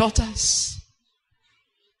our daughters.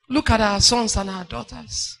 Look at our sons and our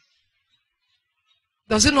daughters.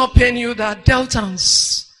 Does it not pain you that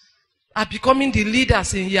Deltans are becoming the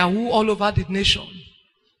leaders in Yahoo all over the nation?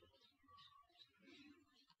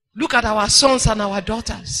 Look at our sons and our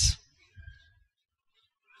daughters.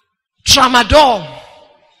 Tramadol,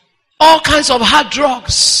 all kinds of hard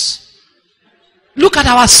drugs. Look at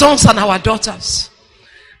our sons and our daughters.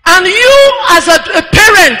 And you as a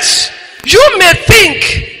parent, you may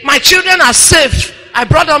think my children are safe. I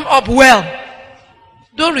brought them up well.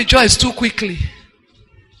 Don't rejoice too quickly.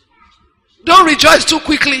 Don't rejoice too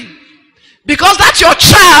quickly. Because that's your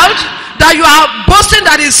child that you are boasting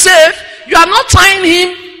that is safe. You are not tying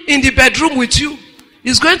him in the bedroom with you.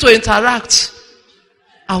 He's going to interact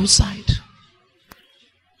outside.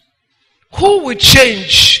 Who will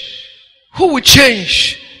change? Who will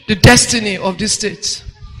change the destiny of this state?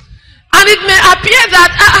 And it may appear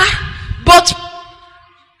that, but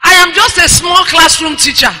I am just a small classroom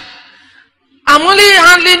teacher. I'm only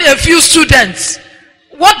handling a few students.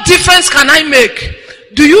 What difference can I make?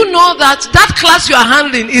 Do you know that that class you are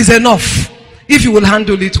handling is enough if you will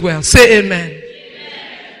handle it well? Say amen.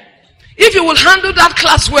 If you will handle that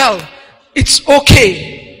class well, it's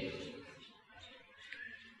okay.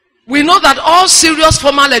 We know that all serious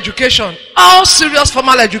formal education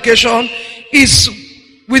is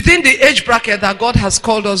within the age bracket that God has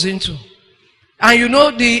called us into. And you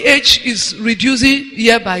know the age is reducing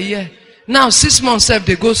year by year. Now 6 months left,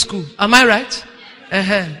 they go school. Am I right?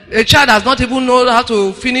 A child does not even know how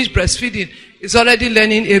to finish breastfeeding. Is already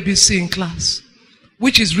learning ABC in class,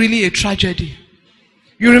 which is really a tragedy.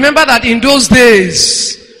 You remember that in those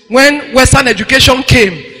days, when Western education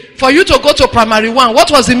came, for you to go to primary 1, what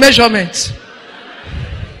was the measurement?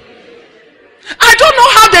 I don't know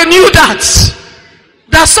how they knew that.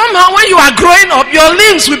 That somehow when you are growing up, your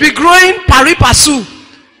limbs will be growing pari passu.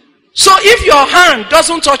 So if your hand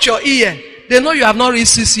doesn't touch your ear, they know you have not reached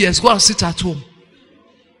 6 years. Go and sit at home.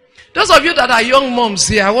 Those of you that are young moms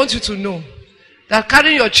here, I want you to know that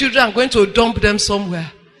carrying your children and going to dump them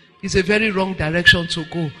somewhere is a very wrong direction to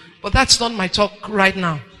go. But that's not my talk right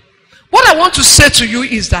now. What I want to say to you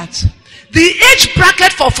is that the age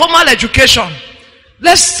bracket for formal education,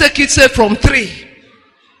 let's take it, say, from 3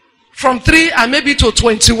 and maybe to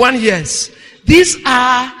 21 years. These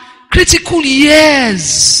are critical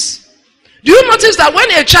years. Do you notice that when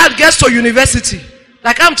a child gets to university,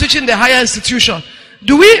 like I'm teaching the higher institution,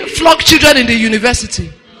 do we flog children in the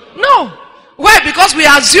university? No. Why? Because we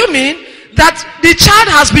are assuming that the child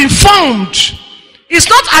has been formed. It's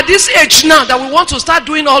not at this age now that we want to start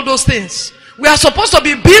doing all those things. We are supposed to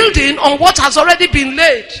be building on what has already been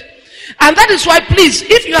laid. And that is why, please,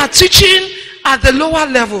 if you are teaching at the lower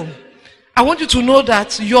level, I want you to know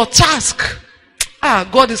that your task,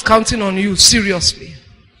 God is counting on you seriously.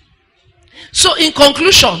 So in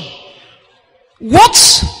conclusion,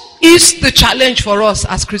 what is the challenge for us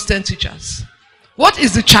as Christian teachers? What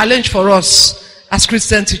is the challenge for us as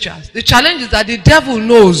Christian teachers? The challenge is that the devil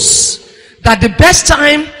knows that the best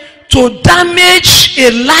time to damage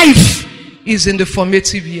a life is in the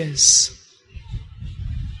formative years.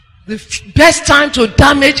 The best time to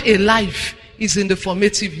damage a life is in the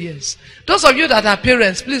formative years. Those of you that are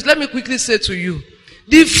parents, please let me quickly say to you,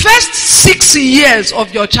 the first 6 years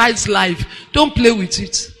of your child's life, don't play with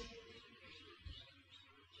it.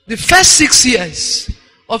 The first 6 years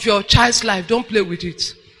of your child's life. Don't play with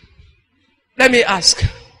it. Let me ask.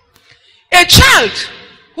 A child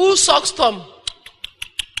who sucks thumb,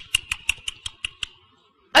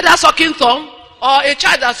 either sucking thumb or a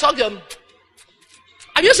child that sucks them.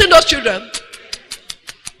 Have you seen those children?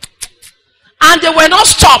 And they were not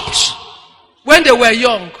stopped when they were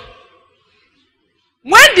young.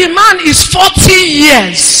 When the man is 40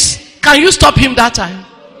 years, can you stop him that time?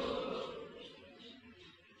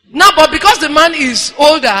 Now, but because the man is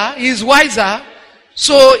older, he is wiser,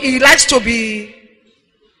 so he likes to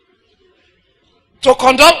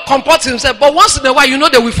comport himself. But once in a while, you know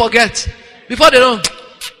they will forget. Before they know,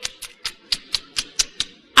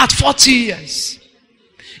 at 40 years.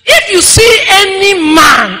 If you see any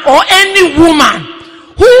man or any woman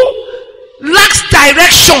who lacks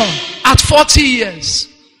direction at 40 years,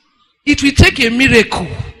 it will take a miracle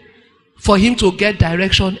for him to get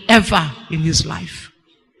direction ever in his life.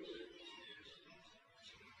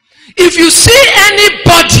 If you see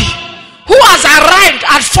anybody who has arrived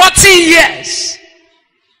at 40 years,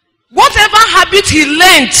 whatever habit he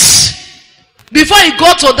learned before he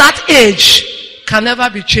got to that age can never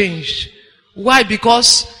be changed. Why?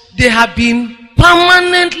 Because they have been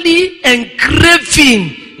permanently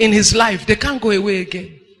engraving in his life. They can't go away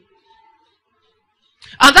again.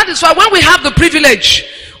 And that is why when we have the privilege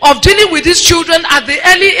of dealing with these children at the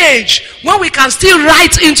early age, when we can still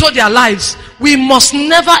write into their lives, we must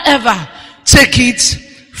never ever take it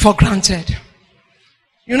for granted.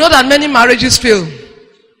 You know that many marriages fail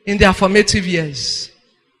in their formative years.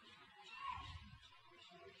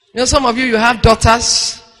 You know, some of you have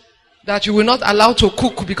daughters that you will not allow to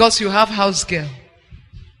cook because you have house girl.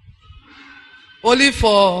 Only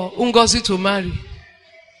for Ngozi to marry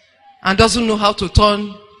and doesn't know how to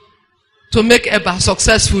make Eba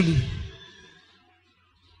successfully.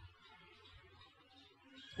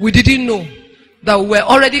 We didn't know that we were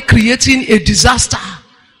already creating a disaster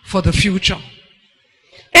for the future.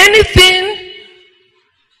 Anything,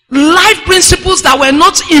 life principles that were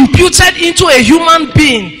not imputed into a human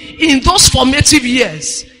being in those formative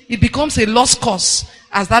years, it becomes a lost cause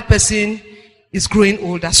as that person is growing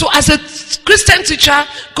older. So as a Christian teacher,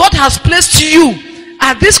 God has placed you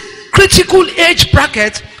at this critical age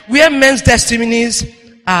bracket where men's destinies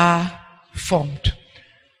are formed.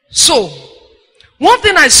 So, one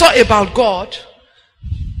thing I saw about God,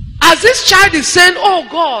 as this child is saying, oh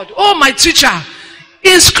God, oh my teacher,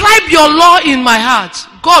 inscribe your law in my heart.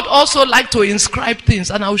 God also liked to inscribe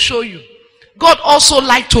things, and I'll show you. God also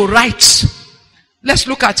liked to write. Let's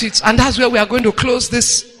look at it, and that's where we are going to close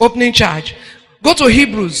this opening charge. Go to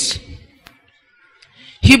Hebrews.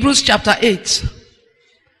 Hebrews chapter 8.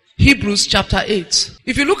 Hebrews chapter 8.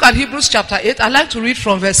 If you look at Hebrews chapter 8, I'd like to read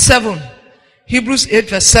from verse 7. Hebrews 8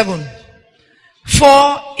 verse 7.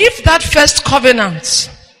 For if that first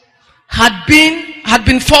covenant had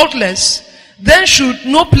been faultless, then should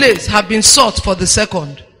no place have been sought for the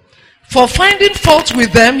second. For finding fault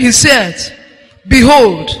with them, he said,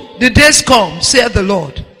 behold, the days come, saith the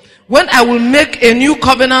Lord, when I will make a new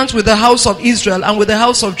covenant with the house of Israel and with the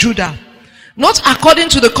house of Judah, not according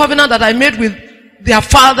to the covenant that I made with their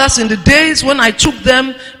fathers in the days when I took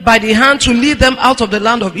them by the hand to lead them out of the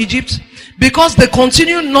land of Egypt, because they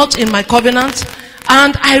continued not in my covenant,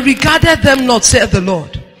 and I regarded them not, saith the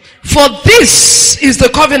Lord. For this is the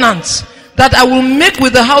covenant that I will make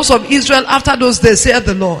with the house of Israel after those days, saith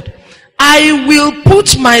the Lord. I will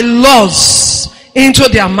put my laws into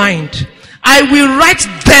their mind. I will write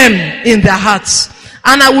them in their hearts,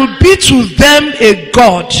 and I will be to them a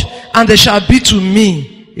God, and they shall be to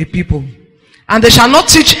me a people. And they shall not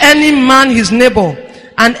teach any man his neighbor,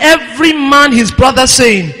 and every man his brother,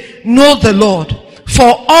 saying, know the Lord,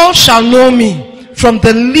 for all shall know me, from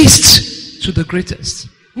the least to the greatest.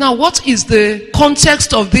 Now, what is the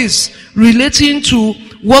context of this relating to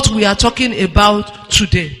what we are talking about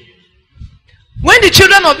today? When the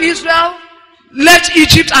children of Israel left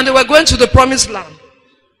Egypt and they were going to the promised land,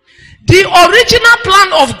 the original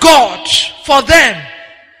plan of God for them,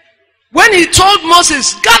 when he told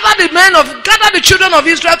Moses, gather the children of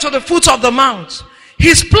Israel to the foot of the mount,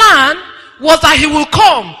 his plan was that he will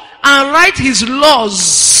come and write his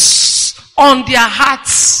laws on their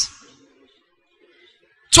hearts.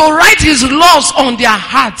 To write his laws on their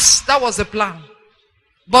hearts. That was the plan.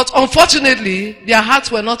 But unfortunately, their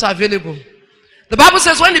hearts were not available. The Bible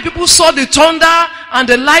says when the people saw the thunder and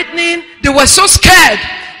the lightning, they were so scared,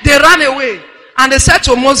 they ran away. And they said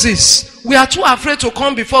to Moses, we are too afraid to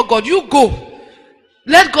come before God. You go.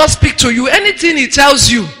 Let God speak to you. Anything he tells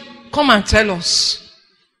you, come and tell us.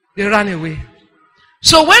 They ran away.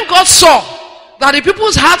 So when God saw that the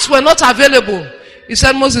people's hearts were not available, he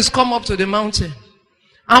said, Moses, come up to the mountain.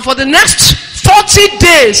 And for the next 40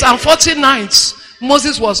 days and 40 nights,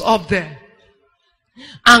 Moses was up there.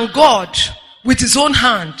 And God, with his own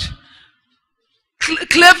hand,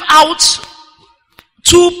 clove out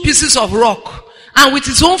 2 pieces of rock. And with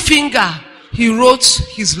his own finger, he wrote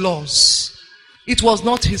his laws. It was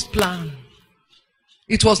not his plan.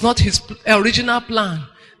 It was not his original plan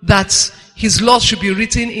that his laws should be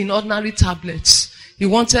written in ordinary tablets. He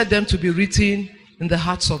wanted them to be written in the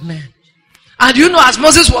hearts of men. And you know, as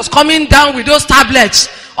Moses was coming down with those tablets,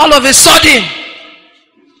 all of a sudden,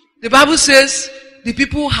 the Bible says the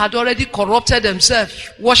people had already corrupted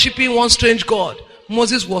themselves, worshipping one strange God.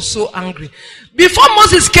 Moses was so angry. Before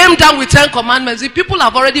Moses came down with 10 commandments, the people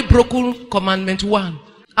have already broken commandment 1.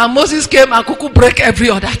 And Moses came and could break every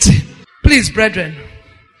other thing. Please, brethren,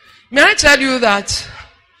 may I tell you that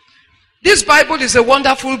this Bible is a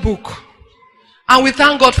wonderful book. And we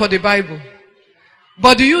thank God for the Bible.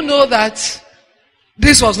 But do you know that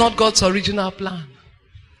this was not God's original plan?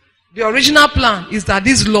 The original plan is that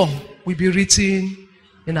this law will be written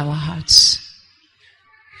in our hearts.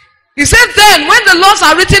 He said then, when the laws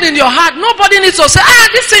are written in your heart, nobody needs to say,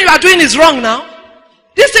 this thing you are doing is wrong now.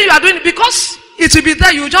 This thing you are doing, because it will be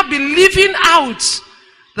there, you will just be living out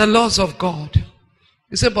the laws of God.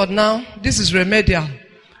 He said, but now, this is remedial.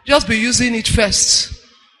 Just be using it first.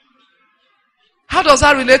 How does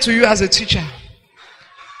that relate to you as a teacher?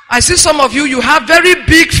 I see some of you, you have very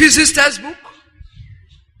big physics textbook,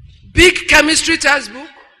 big chemistry textbook,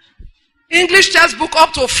 English textbook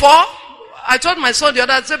up to 4. I told my son the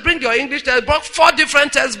other day, I said, bring your English textbook, 4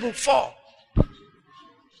 different textbooks, 4.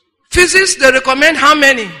 Physics, they recommend how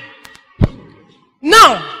many?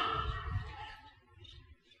 Now,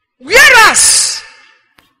 whereas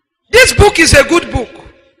this book is a good book,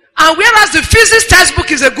 and whereas the physics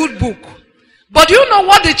textbook is a good book, but do you know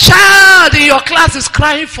what the child in your class is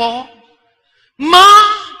crying for? Ma,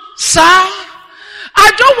 sir,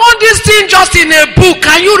 I don't want this thing just in a book.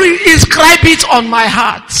 Can you inscribe it on my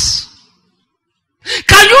heart?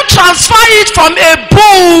 Can you transfer it from a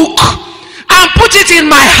book and put it in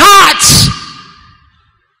my heart?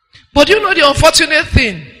 But you know the unfortunate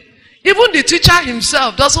thing? Even the teacher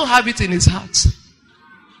himself doesn't have it in his heart.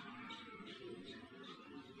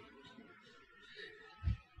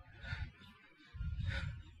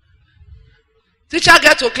 Teacher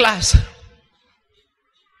get to class.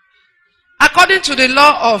 According to the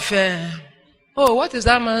law of, what is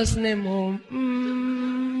that man's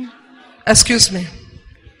name? Excuse me.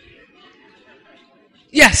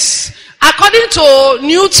 Yes. According to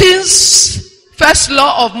Newton's first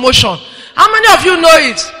law of motion. How many of you know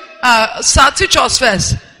it? Sir, teach us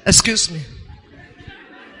first. Excuse me.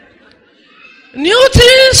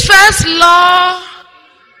 Newton's first law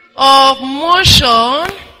of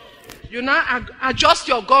motion. You now adjust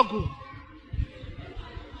your goggle.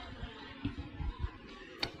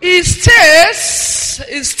 It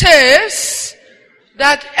states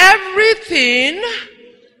that everything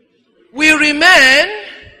will remain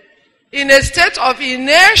in a state of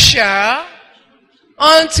inertia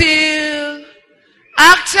until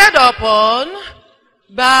acted upon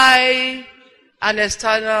by an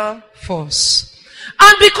external force.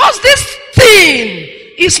 And because this thing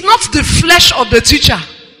is not the flesh of the teacher,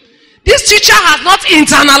 this teacher has not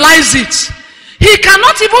internalized it. He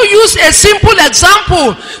cannot even use a simple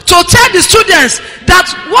example to tell the students that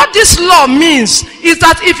what this law means is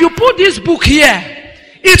that if you put this book here,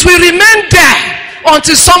 it will remain there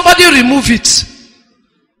until somebody remove it.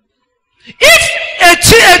 If a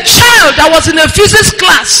child that was in a physics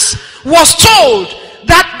class was told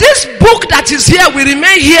that this book that is here will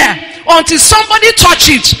remain here until somebody touch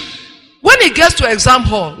it, when he gets to exam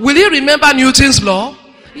hall, will he remember Newton's law?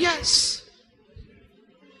 Yes.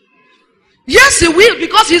 Yes, he will,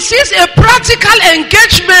 because he sees a practical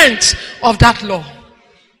engagement of that law.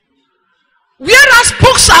 Whereas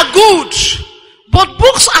books are good, but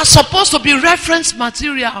books are supposed to be reference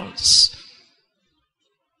materials.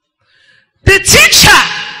 The teacher,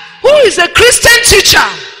 who is a Christian teacher,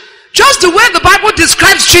 just the way the Bible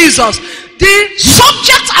describes Jesus, the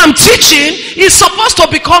subject I'm teaching is supposed to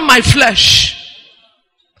become my flesh.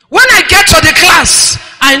 When I get to the class,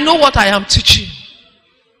 I know what I am teaching.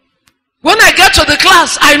 When I get to the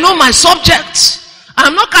class, I know my subject.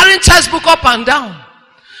 I'm not carrying textbook up and down.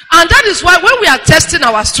 And that is why when we are testing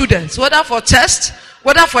our students, whether for tests,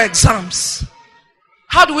 whether for exams,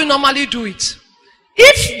 how do we normally do it?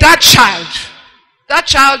 If that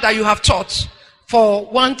child that you have taught for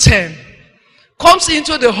 1 term comes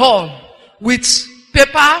into the hall with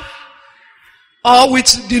paper or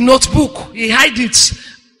with the notebook, he hid it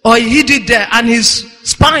or he hid it there and he's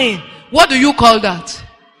spying, what do you call that?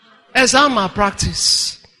 Exam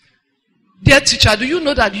malpractice. Dear teacher, do you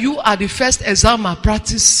know that you are the first exam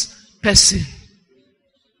malpractice person?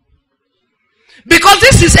 Because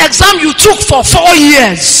this is exam you took for 4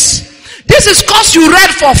 years. This is course you read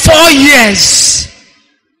for 4 years.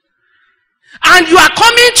 And you are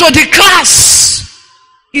coming to the class.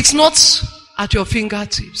 It's not at your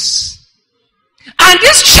fingertips. And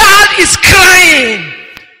this child is crying.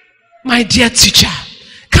 My dear teacher,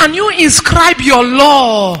 can you inscribe your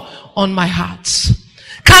law on my heart?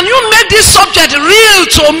 Can you make this subject real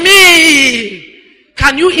to me?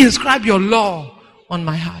 Can you inscribe your law on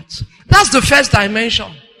my heart? That's the first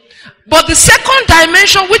dimension. But the second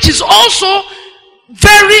dimension, which is also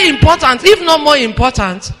very important, if not more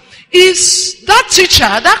important, is that teacher,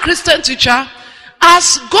 that Christian teacher,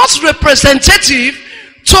 as God's representative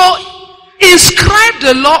to inscribe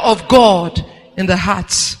the law of God in the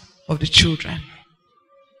hearts of the children.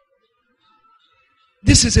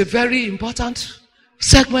 This is a very important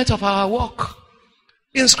segment of our work.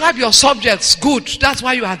 Inscribe your subjects, good, that's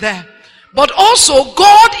why you are there. But also,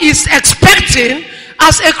 God is expecting,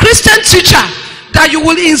 as a Christian teacher, that you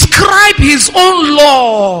will inscribe His own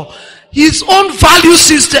law, His own value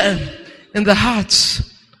system in the hearts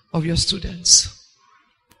of your students.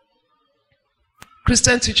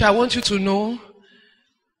 Christian teacher, I want you to know,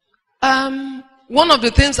 one of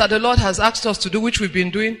the things that the Lord has asked us to do, which we've been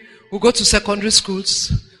doing, we go to secondary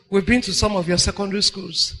schools. We've been to some of your secondary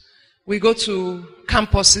schools. We go to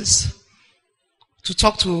campuses to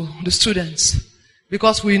talk to the students,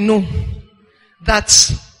 because we know that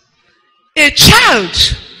a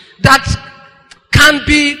child that can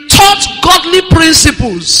be taught godly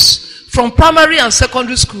principles from primary and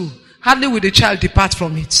secondary school, hardly will the child depart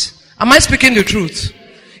from it. Am I speaking the truth?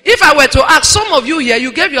 If I were to ask some of you here,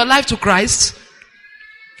 you gave your life to Christ,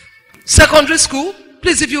 secondary school,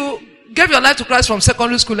 please, if you gave your life to Christ from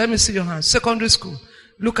secondary school, let me see your hands. Secondary school,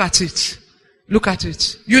 look at it. Look at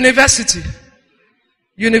it. University.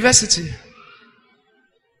 University.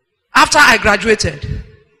 After I graduated.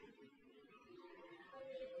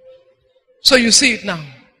 So you see it now.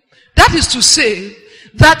 That is to say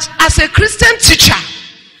that as a Christian teacher,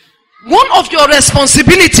 one of your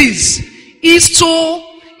responsibilities is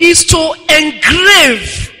to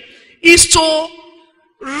engrave, is to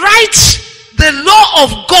write the law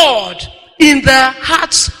of God in the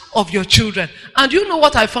hearts of your children. And you know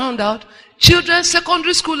what I found out? Children,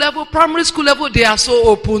 secondary school level, primary school level, they are so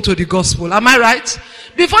open to the gospel. Am I right?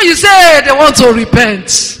 Before you say they want to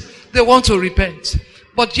repent, they want to repent.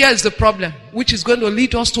 But here is the problem, which is going to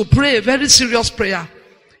lead us to pray a very serious prayer.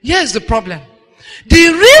 Here is the problem. The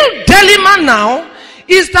real dilemma now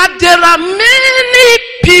is that there are many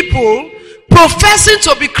people professing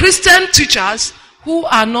to be Christian teachers who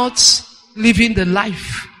are not living the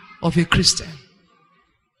life of a Christian.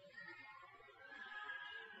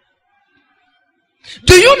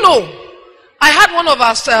 Do you know, I had one of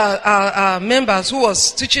our members who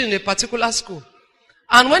was teaching in a particular school.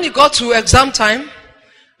 And when he got to exam time,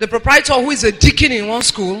 the proprietor, who is a deacon in one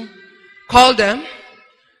school, called them,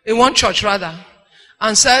 in one church rather,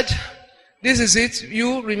 and said, this is it.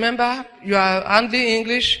 You remember, you are handling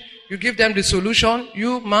English. You give them the solution.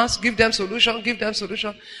 You must give them solution, give them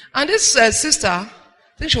solution. And this sister, I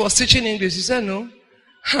think she was teaching English. She said, no,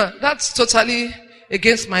 that's totally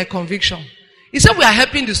against my conviction. He said, we are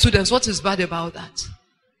helping the students. What is bad about that?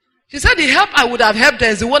 She said, the help I would have helped them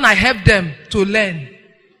is the one I helped them to learn.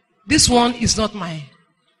 This one is not mine.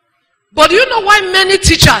 But do you know why many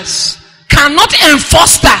teachers cannot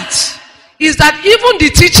enforce that? Is that even the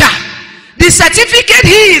teacher, the certificate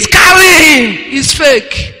he is carrying is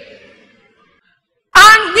fake.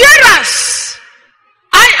 And whereas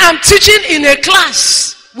I am teaching in a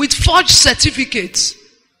class with forged certificates,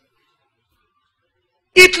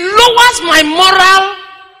 it lowers my moral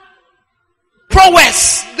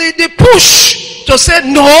prowess, the push to say,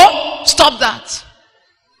 no, stop that.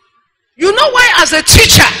 You know why as a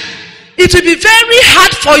teacher, it will be very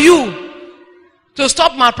hard for you to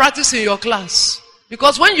stop malpractice in your class.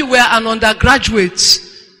 Because when you were an undergraduate,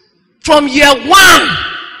 from year 1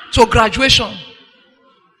 to graduation,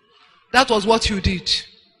 that was what you did.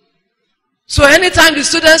 So anytime the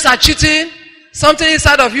students are cheating, something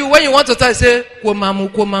inside of you, when you want to tell, say, Kwomamu,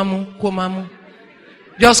 Kwomamu, Kwomamu.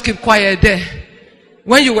 Just keep quiet there.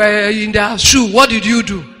 When you were in their shoe, what did you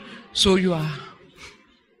do? So you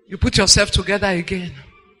put yourself together again.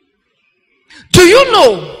 Do you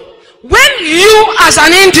know, when you as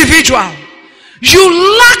an individual,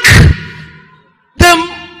 you lack the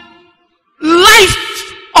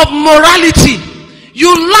life of morality,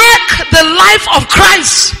 you lack the life of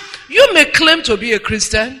Christ, you may claim to be a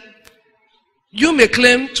Christian, you may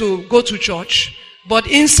claim to go to church, But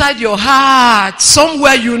inside your heart,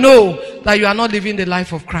 somewhere you know that you are not living the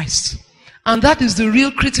life of Christ. And that is the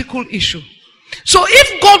real critical issue. So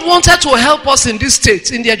if God wanted to help us in this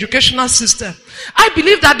state, in the educational system, I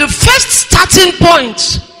believe that the first starting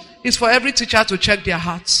point is for every teacher to check their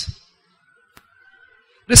hearts.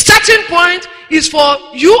 The starting point is for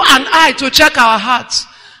you and I to check our hearts.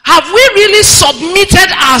 Have we really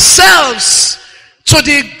submitted ourselves to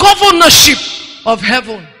the governorship of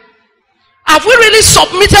heaven? Have we really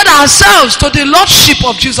submitted ourselves to the lordship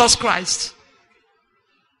of Jesus Christ?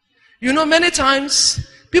 You know, many times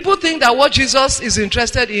people think that what Jesus is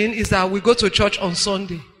interested in is that we go to church on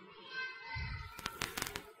Sunday.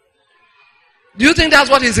 Do you think that's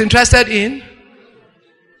what he's interested in?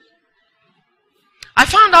 I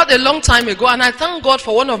found out a long time ago, and I thank God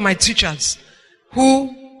for one of my teachers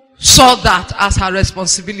who saw that as her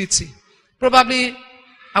responsibility. Probably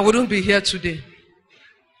I wouldn't be here today.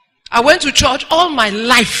 I went to church all my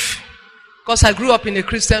life because I grew up in a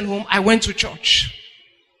Christian home. I went to church.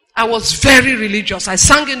 I was very religious. I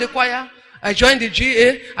sang in the choir. I joined the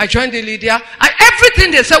GA. I joined the Lydia.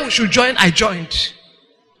 Everything they said we should join, I joined.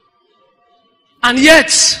 And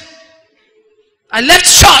yet, I left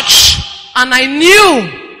church and I knew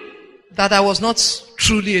that I was not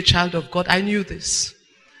truly a child of God. I knew this.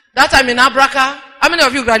 That time in Abraka, how many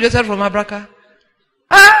of you graduated from Abraka?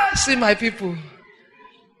 See my people.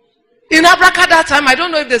 In Abraka that time, I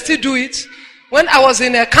don't know if they still do it. When I was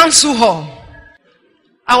in a council hall,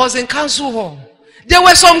 there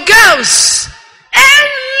were some girls,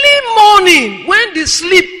 early morning, when they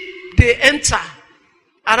sleep, they enter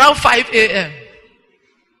around 5 a.m.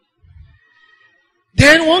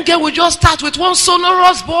 Then one girl will just start with one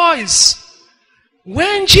sonorous voice.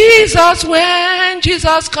 When Jesus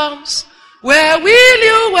comes, where will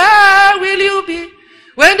you be?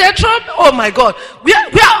 When they trump, oh my God. We are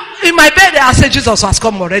in my bed, I said, Jesus has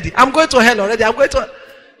come already. I'm going to hell already.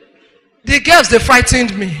 The girls, they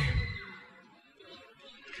frightened me.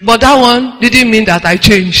 But that one didn't mean that I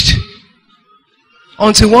changed.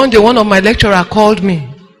 Until one day, one of my lecturers called me.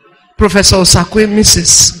 Professor Osakwe,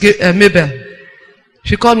 Mrs. Mabel.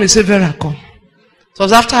 She called me and said, Vera, come. It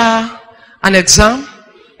was after an exam,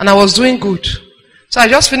 and I was doing good. So I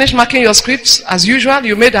just finished marking your scripts. As usual,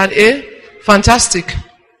 you made an A. Fantastic.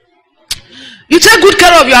 You take good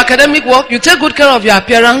care of your academic work. You take good care of your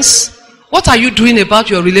appearance. What are you doing about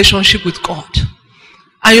your relationship with God?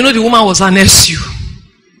 And you know the woman was an SU.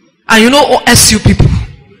 And you know SU people.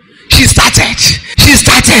 She started.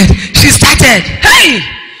 Hey!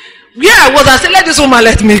 Where I was, I said, let this woman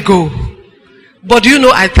let me go. But you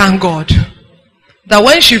know, I thank God that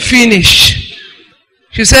when she finished,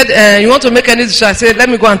 she said, you want to make any decision? I said, let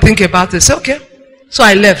me go and think about it. I said, okay. So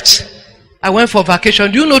I left. I went for vacation.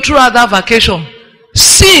 Do you know, throughout that vacation,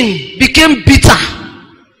 sin became bitter.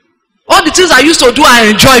 All the things I used to do, I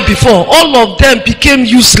enjoyed before, all of them became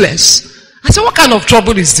useless. I said, what kind of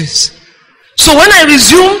trouble is this? So when I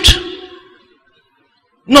resumed,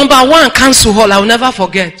 number one, council hall, I will never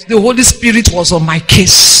forget. The Holy Spirit was on my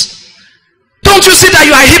case. Don't you see that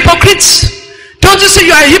you are a hypocrite? Don't you see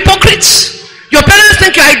you are a hypocrite? Your parents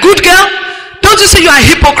think you are a good girl? Don't you see you are a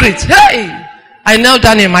hypocrite? Hey! I knelt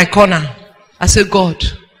down in my corner. I said, God,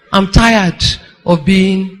 I'm tired of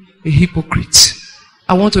being a hypocrite.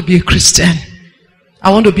 I want to be a Christian.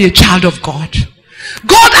 I want to be a child of God.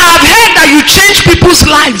 God, I have heard that you change people's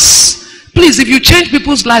lives. Please, if you change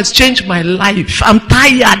people's lives, change my life. I'm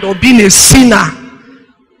tired of being a sinner.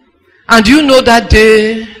 And you know that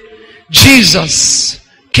day, Jesus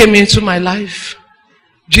came into my life.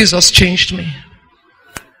 Jesus changed me.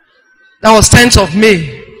 That was 10th of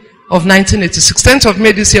May. Of 1986. 10th of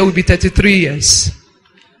May this year will be 33 years.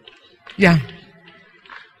 Yeah.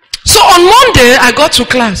 So on Monday, I got to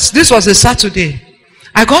class. This was a Saturday.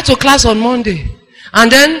 I got to class on Monday. And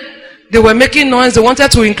then they were making noise. They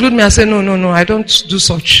wanted to include me. I said, no, I don't do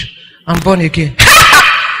such. I'm born again.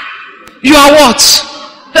 You are what?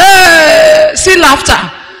 Hey, see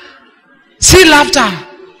laughter.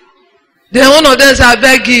 Then one of them said, I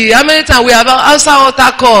beg you. How many times we have answered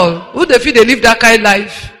altar call? Who they feel they live that kind of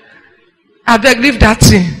life? I beg, leave that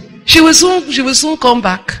thing. She will soon come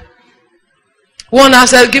back. One I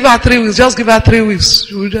said, give her 3 weeks. Just give her 3 weeks.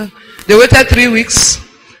 They waited 3 weeks.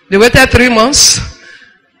 They waited 3 months.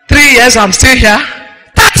 3 years, I'm still here.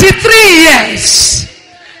 33 years.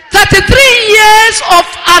 33 years of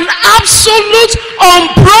an absolute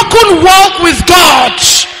unbroken walk with God.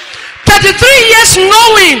 33 years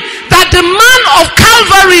knowing that the man of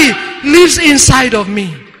Calvary lives inside of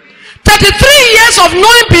me. 33 years of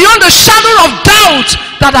knowing beyond the shadow of doubt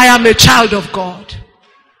that I am a child of God.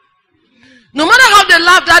 No matter how they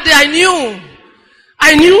laughed that day, I knew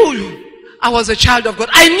I knew I was a child of God.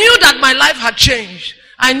 I knew that my life had changed.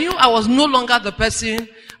 I knew I was no longer the person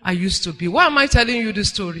I used to be. Why am I telling you this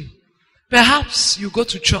story? Perhaps you go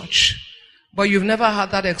to church, but you've never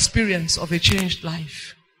had that experience of a changed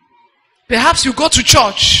life. Perhaps you go to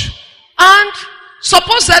church and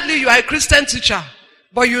supposedly you are a Christian teacher,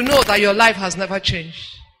 but you know that your life has never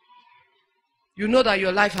changed. You know that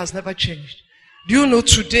your life has never changed. Do you know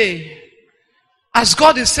today, as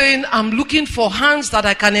God is saying, I'm looking for hands that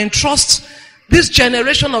I can entrust this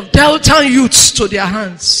generation of Delta youths to their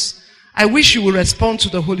hands. I wish you will respond to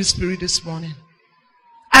the Holy Spirit this morning.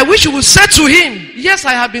 I wish you will say to him, yes,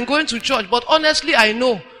 I have been going to church, but honestly, I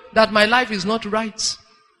know that my life is not right.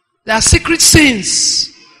 There are secret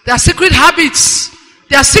sins. There are secret habits.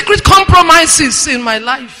 There are secret compromises in my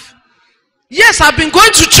life. Yes, I've been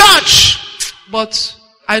going to church, but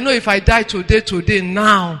I know if I die today,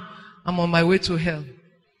 now, I'm on my way to hell.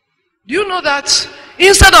 Do you know that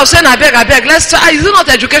instead of saying, I beg, let's try, is it not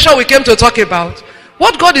education we came to talk about?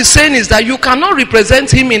 What God is saying is that you cannot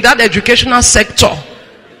represent him in that educational sector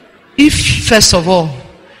if, first of all,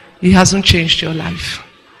 he hasn't changed your life.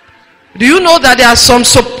 Do you know that there are some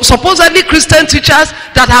supposedly Christian teachers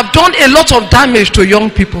that have done a lot of damage to young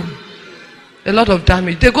people? A lot of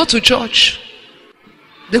damage. They go to church.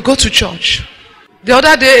 They go to church. The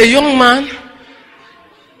other day, a young man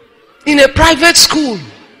in a private school.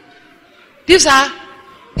 These are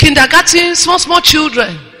kindergarten, small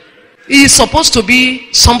children. He is supposed to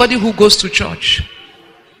be somebody who goes to church.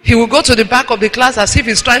 He will go to the back of the class as if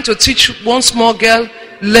he's trying to teach one small girl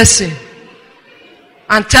lesson.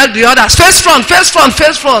 And tell the others, face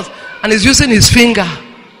front. And he's using his finger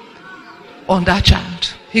on that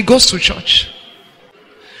child. He goes to church.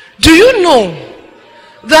 Do you know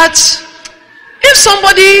that if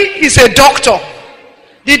somebody is a doctor,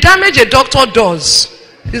 the damage a doctor does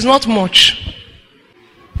is not much.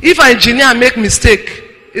 If an engineer make mistake,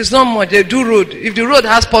 it's not much. They do road. If the road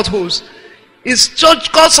has potholes, it's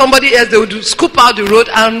just call somebody else. They will scoop out the road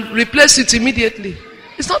and replace it immediately.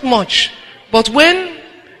 It's not much. But when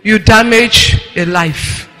you damage a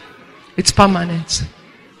life, it's permanent.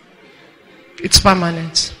 It's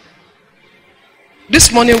permanent.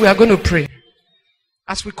 This morning we are going to pray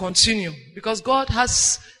as we continue, because God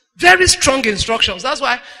has very strong instructions. That's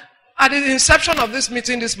why at the inception of this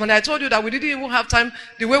meeting this morning, I told you that we didn't even have time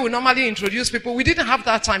the way we normally introduce people. We didn't have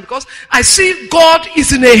that time because I see God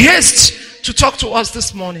is in a haste to talk to us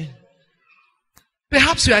this morning.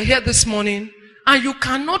 Perhaps you are here this morning and you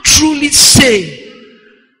cannot truly say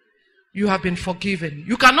you have been forgiven.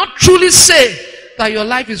 You cannot truly say that your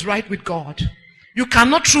life is right with God. You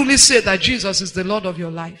cannot truly say that Jesus is the Lord of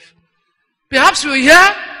your life. Perhaps you're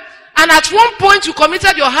here and at one point you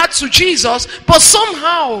committed your heart to Jesus, but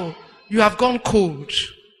somehow you have gone cold.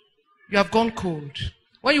 You have gone cold.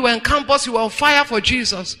 When you were in campus, you were on fire for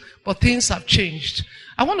Jesus, but things have changed.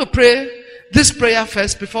 I want to pray this prayer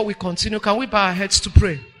first before we continue. Can we bow our heads to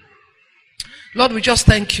pray? Lord, we just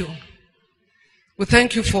thank you. We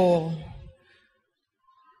thank you for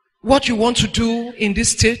what you want to do in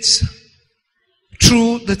this state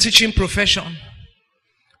through the teaching profession.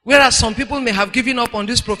 Whereas some people may have given up on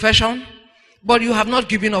this profession, but you have not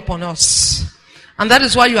given up on us. And that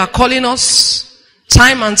is why you are calling us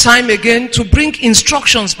time and time again to bring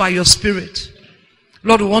instructions by your Spirit.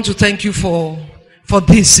 Lord, we want to thank you for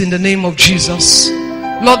this in the name of Jesus.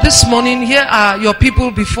 Lord, this morning here are your people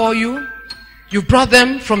before you. You brought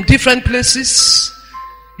them from different places.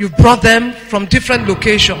 You brought them from different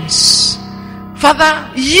locations. Father,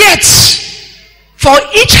 yet for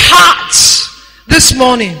each heart this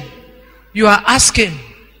morning, you are asking,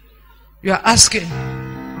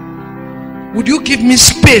 would you give me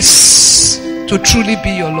space to truly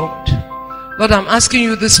be your Lord? Lord, I'm asking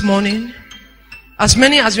you this morning, as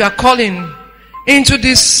many as you are calling into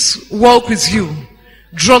this walk with you,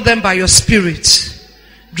 draw them by your Spirit.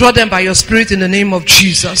 Draw them by your Spirit in the name of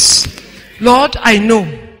Jesus. Lord, I know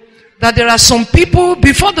that there are some people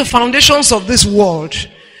before the foundations of this world.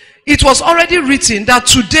 It was already written that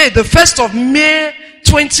today, the 1st of May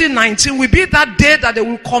 2019, will be that day that they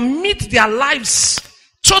will commit their lives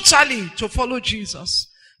totally to follow Jesus.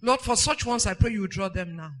 Lord, for such ones, I pray you draw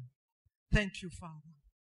them now. Thank you, Father.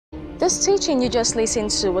 This teaching you just listened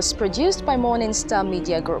to was produced by Morning Star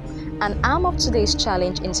Media Group, an arm of Today's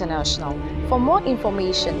Challenge International. For more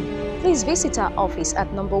information, please visit our office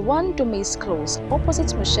at number 1 Dumas Close, opposite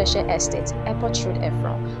Musheshe Estate, Airport Road,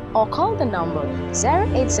 Ephron, or call the number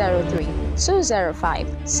 0803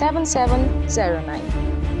 205 7709.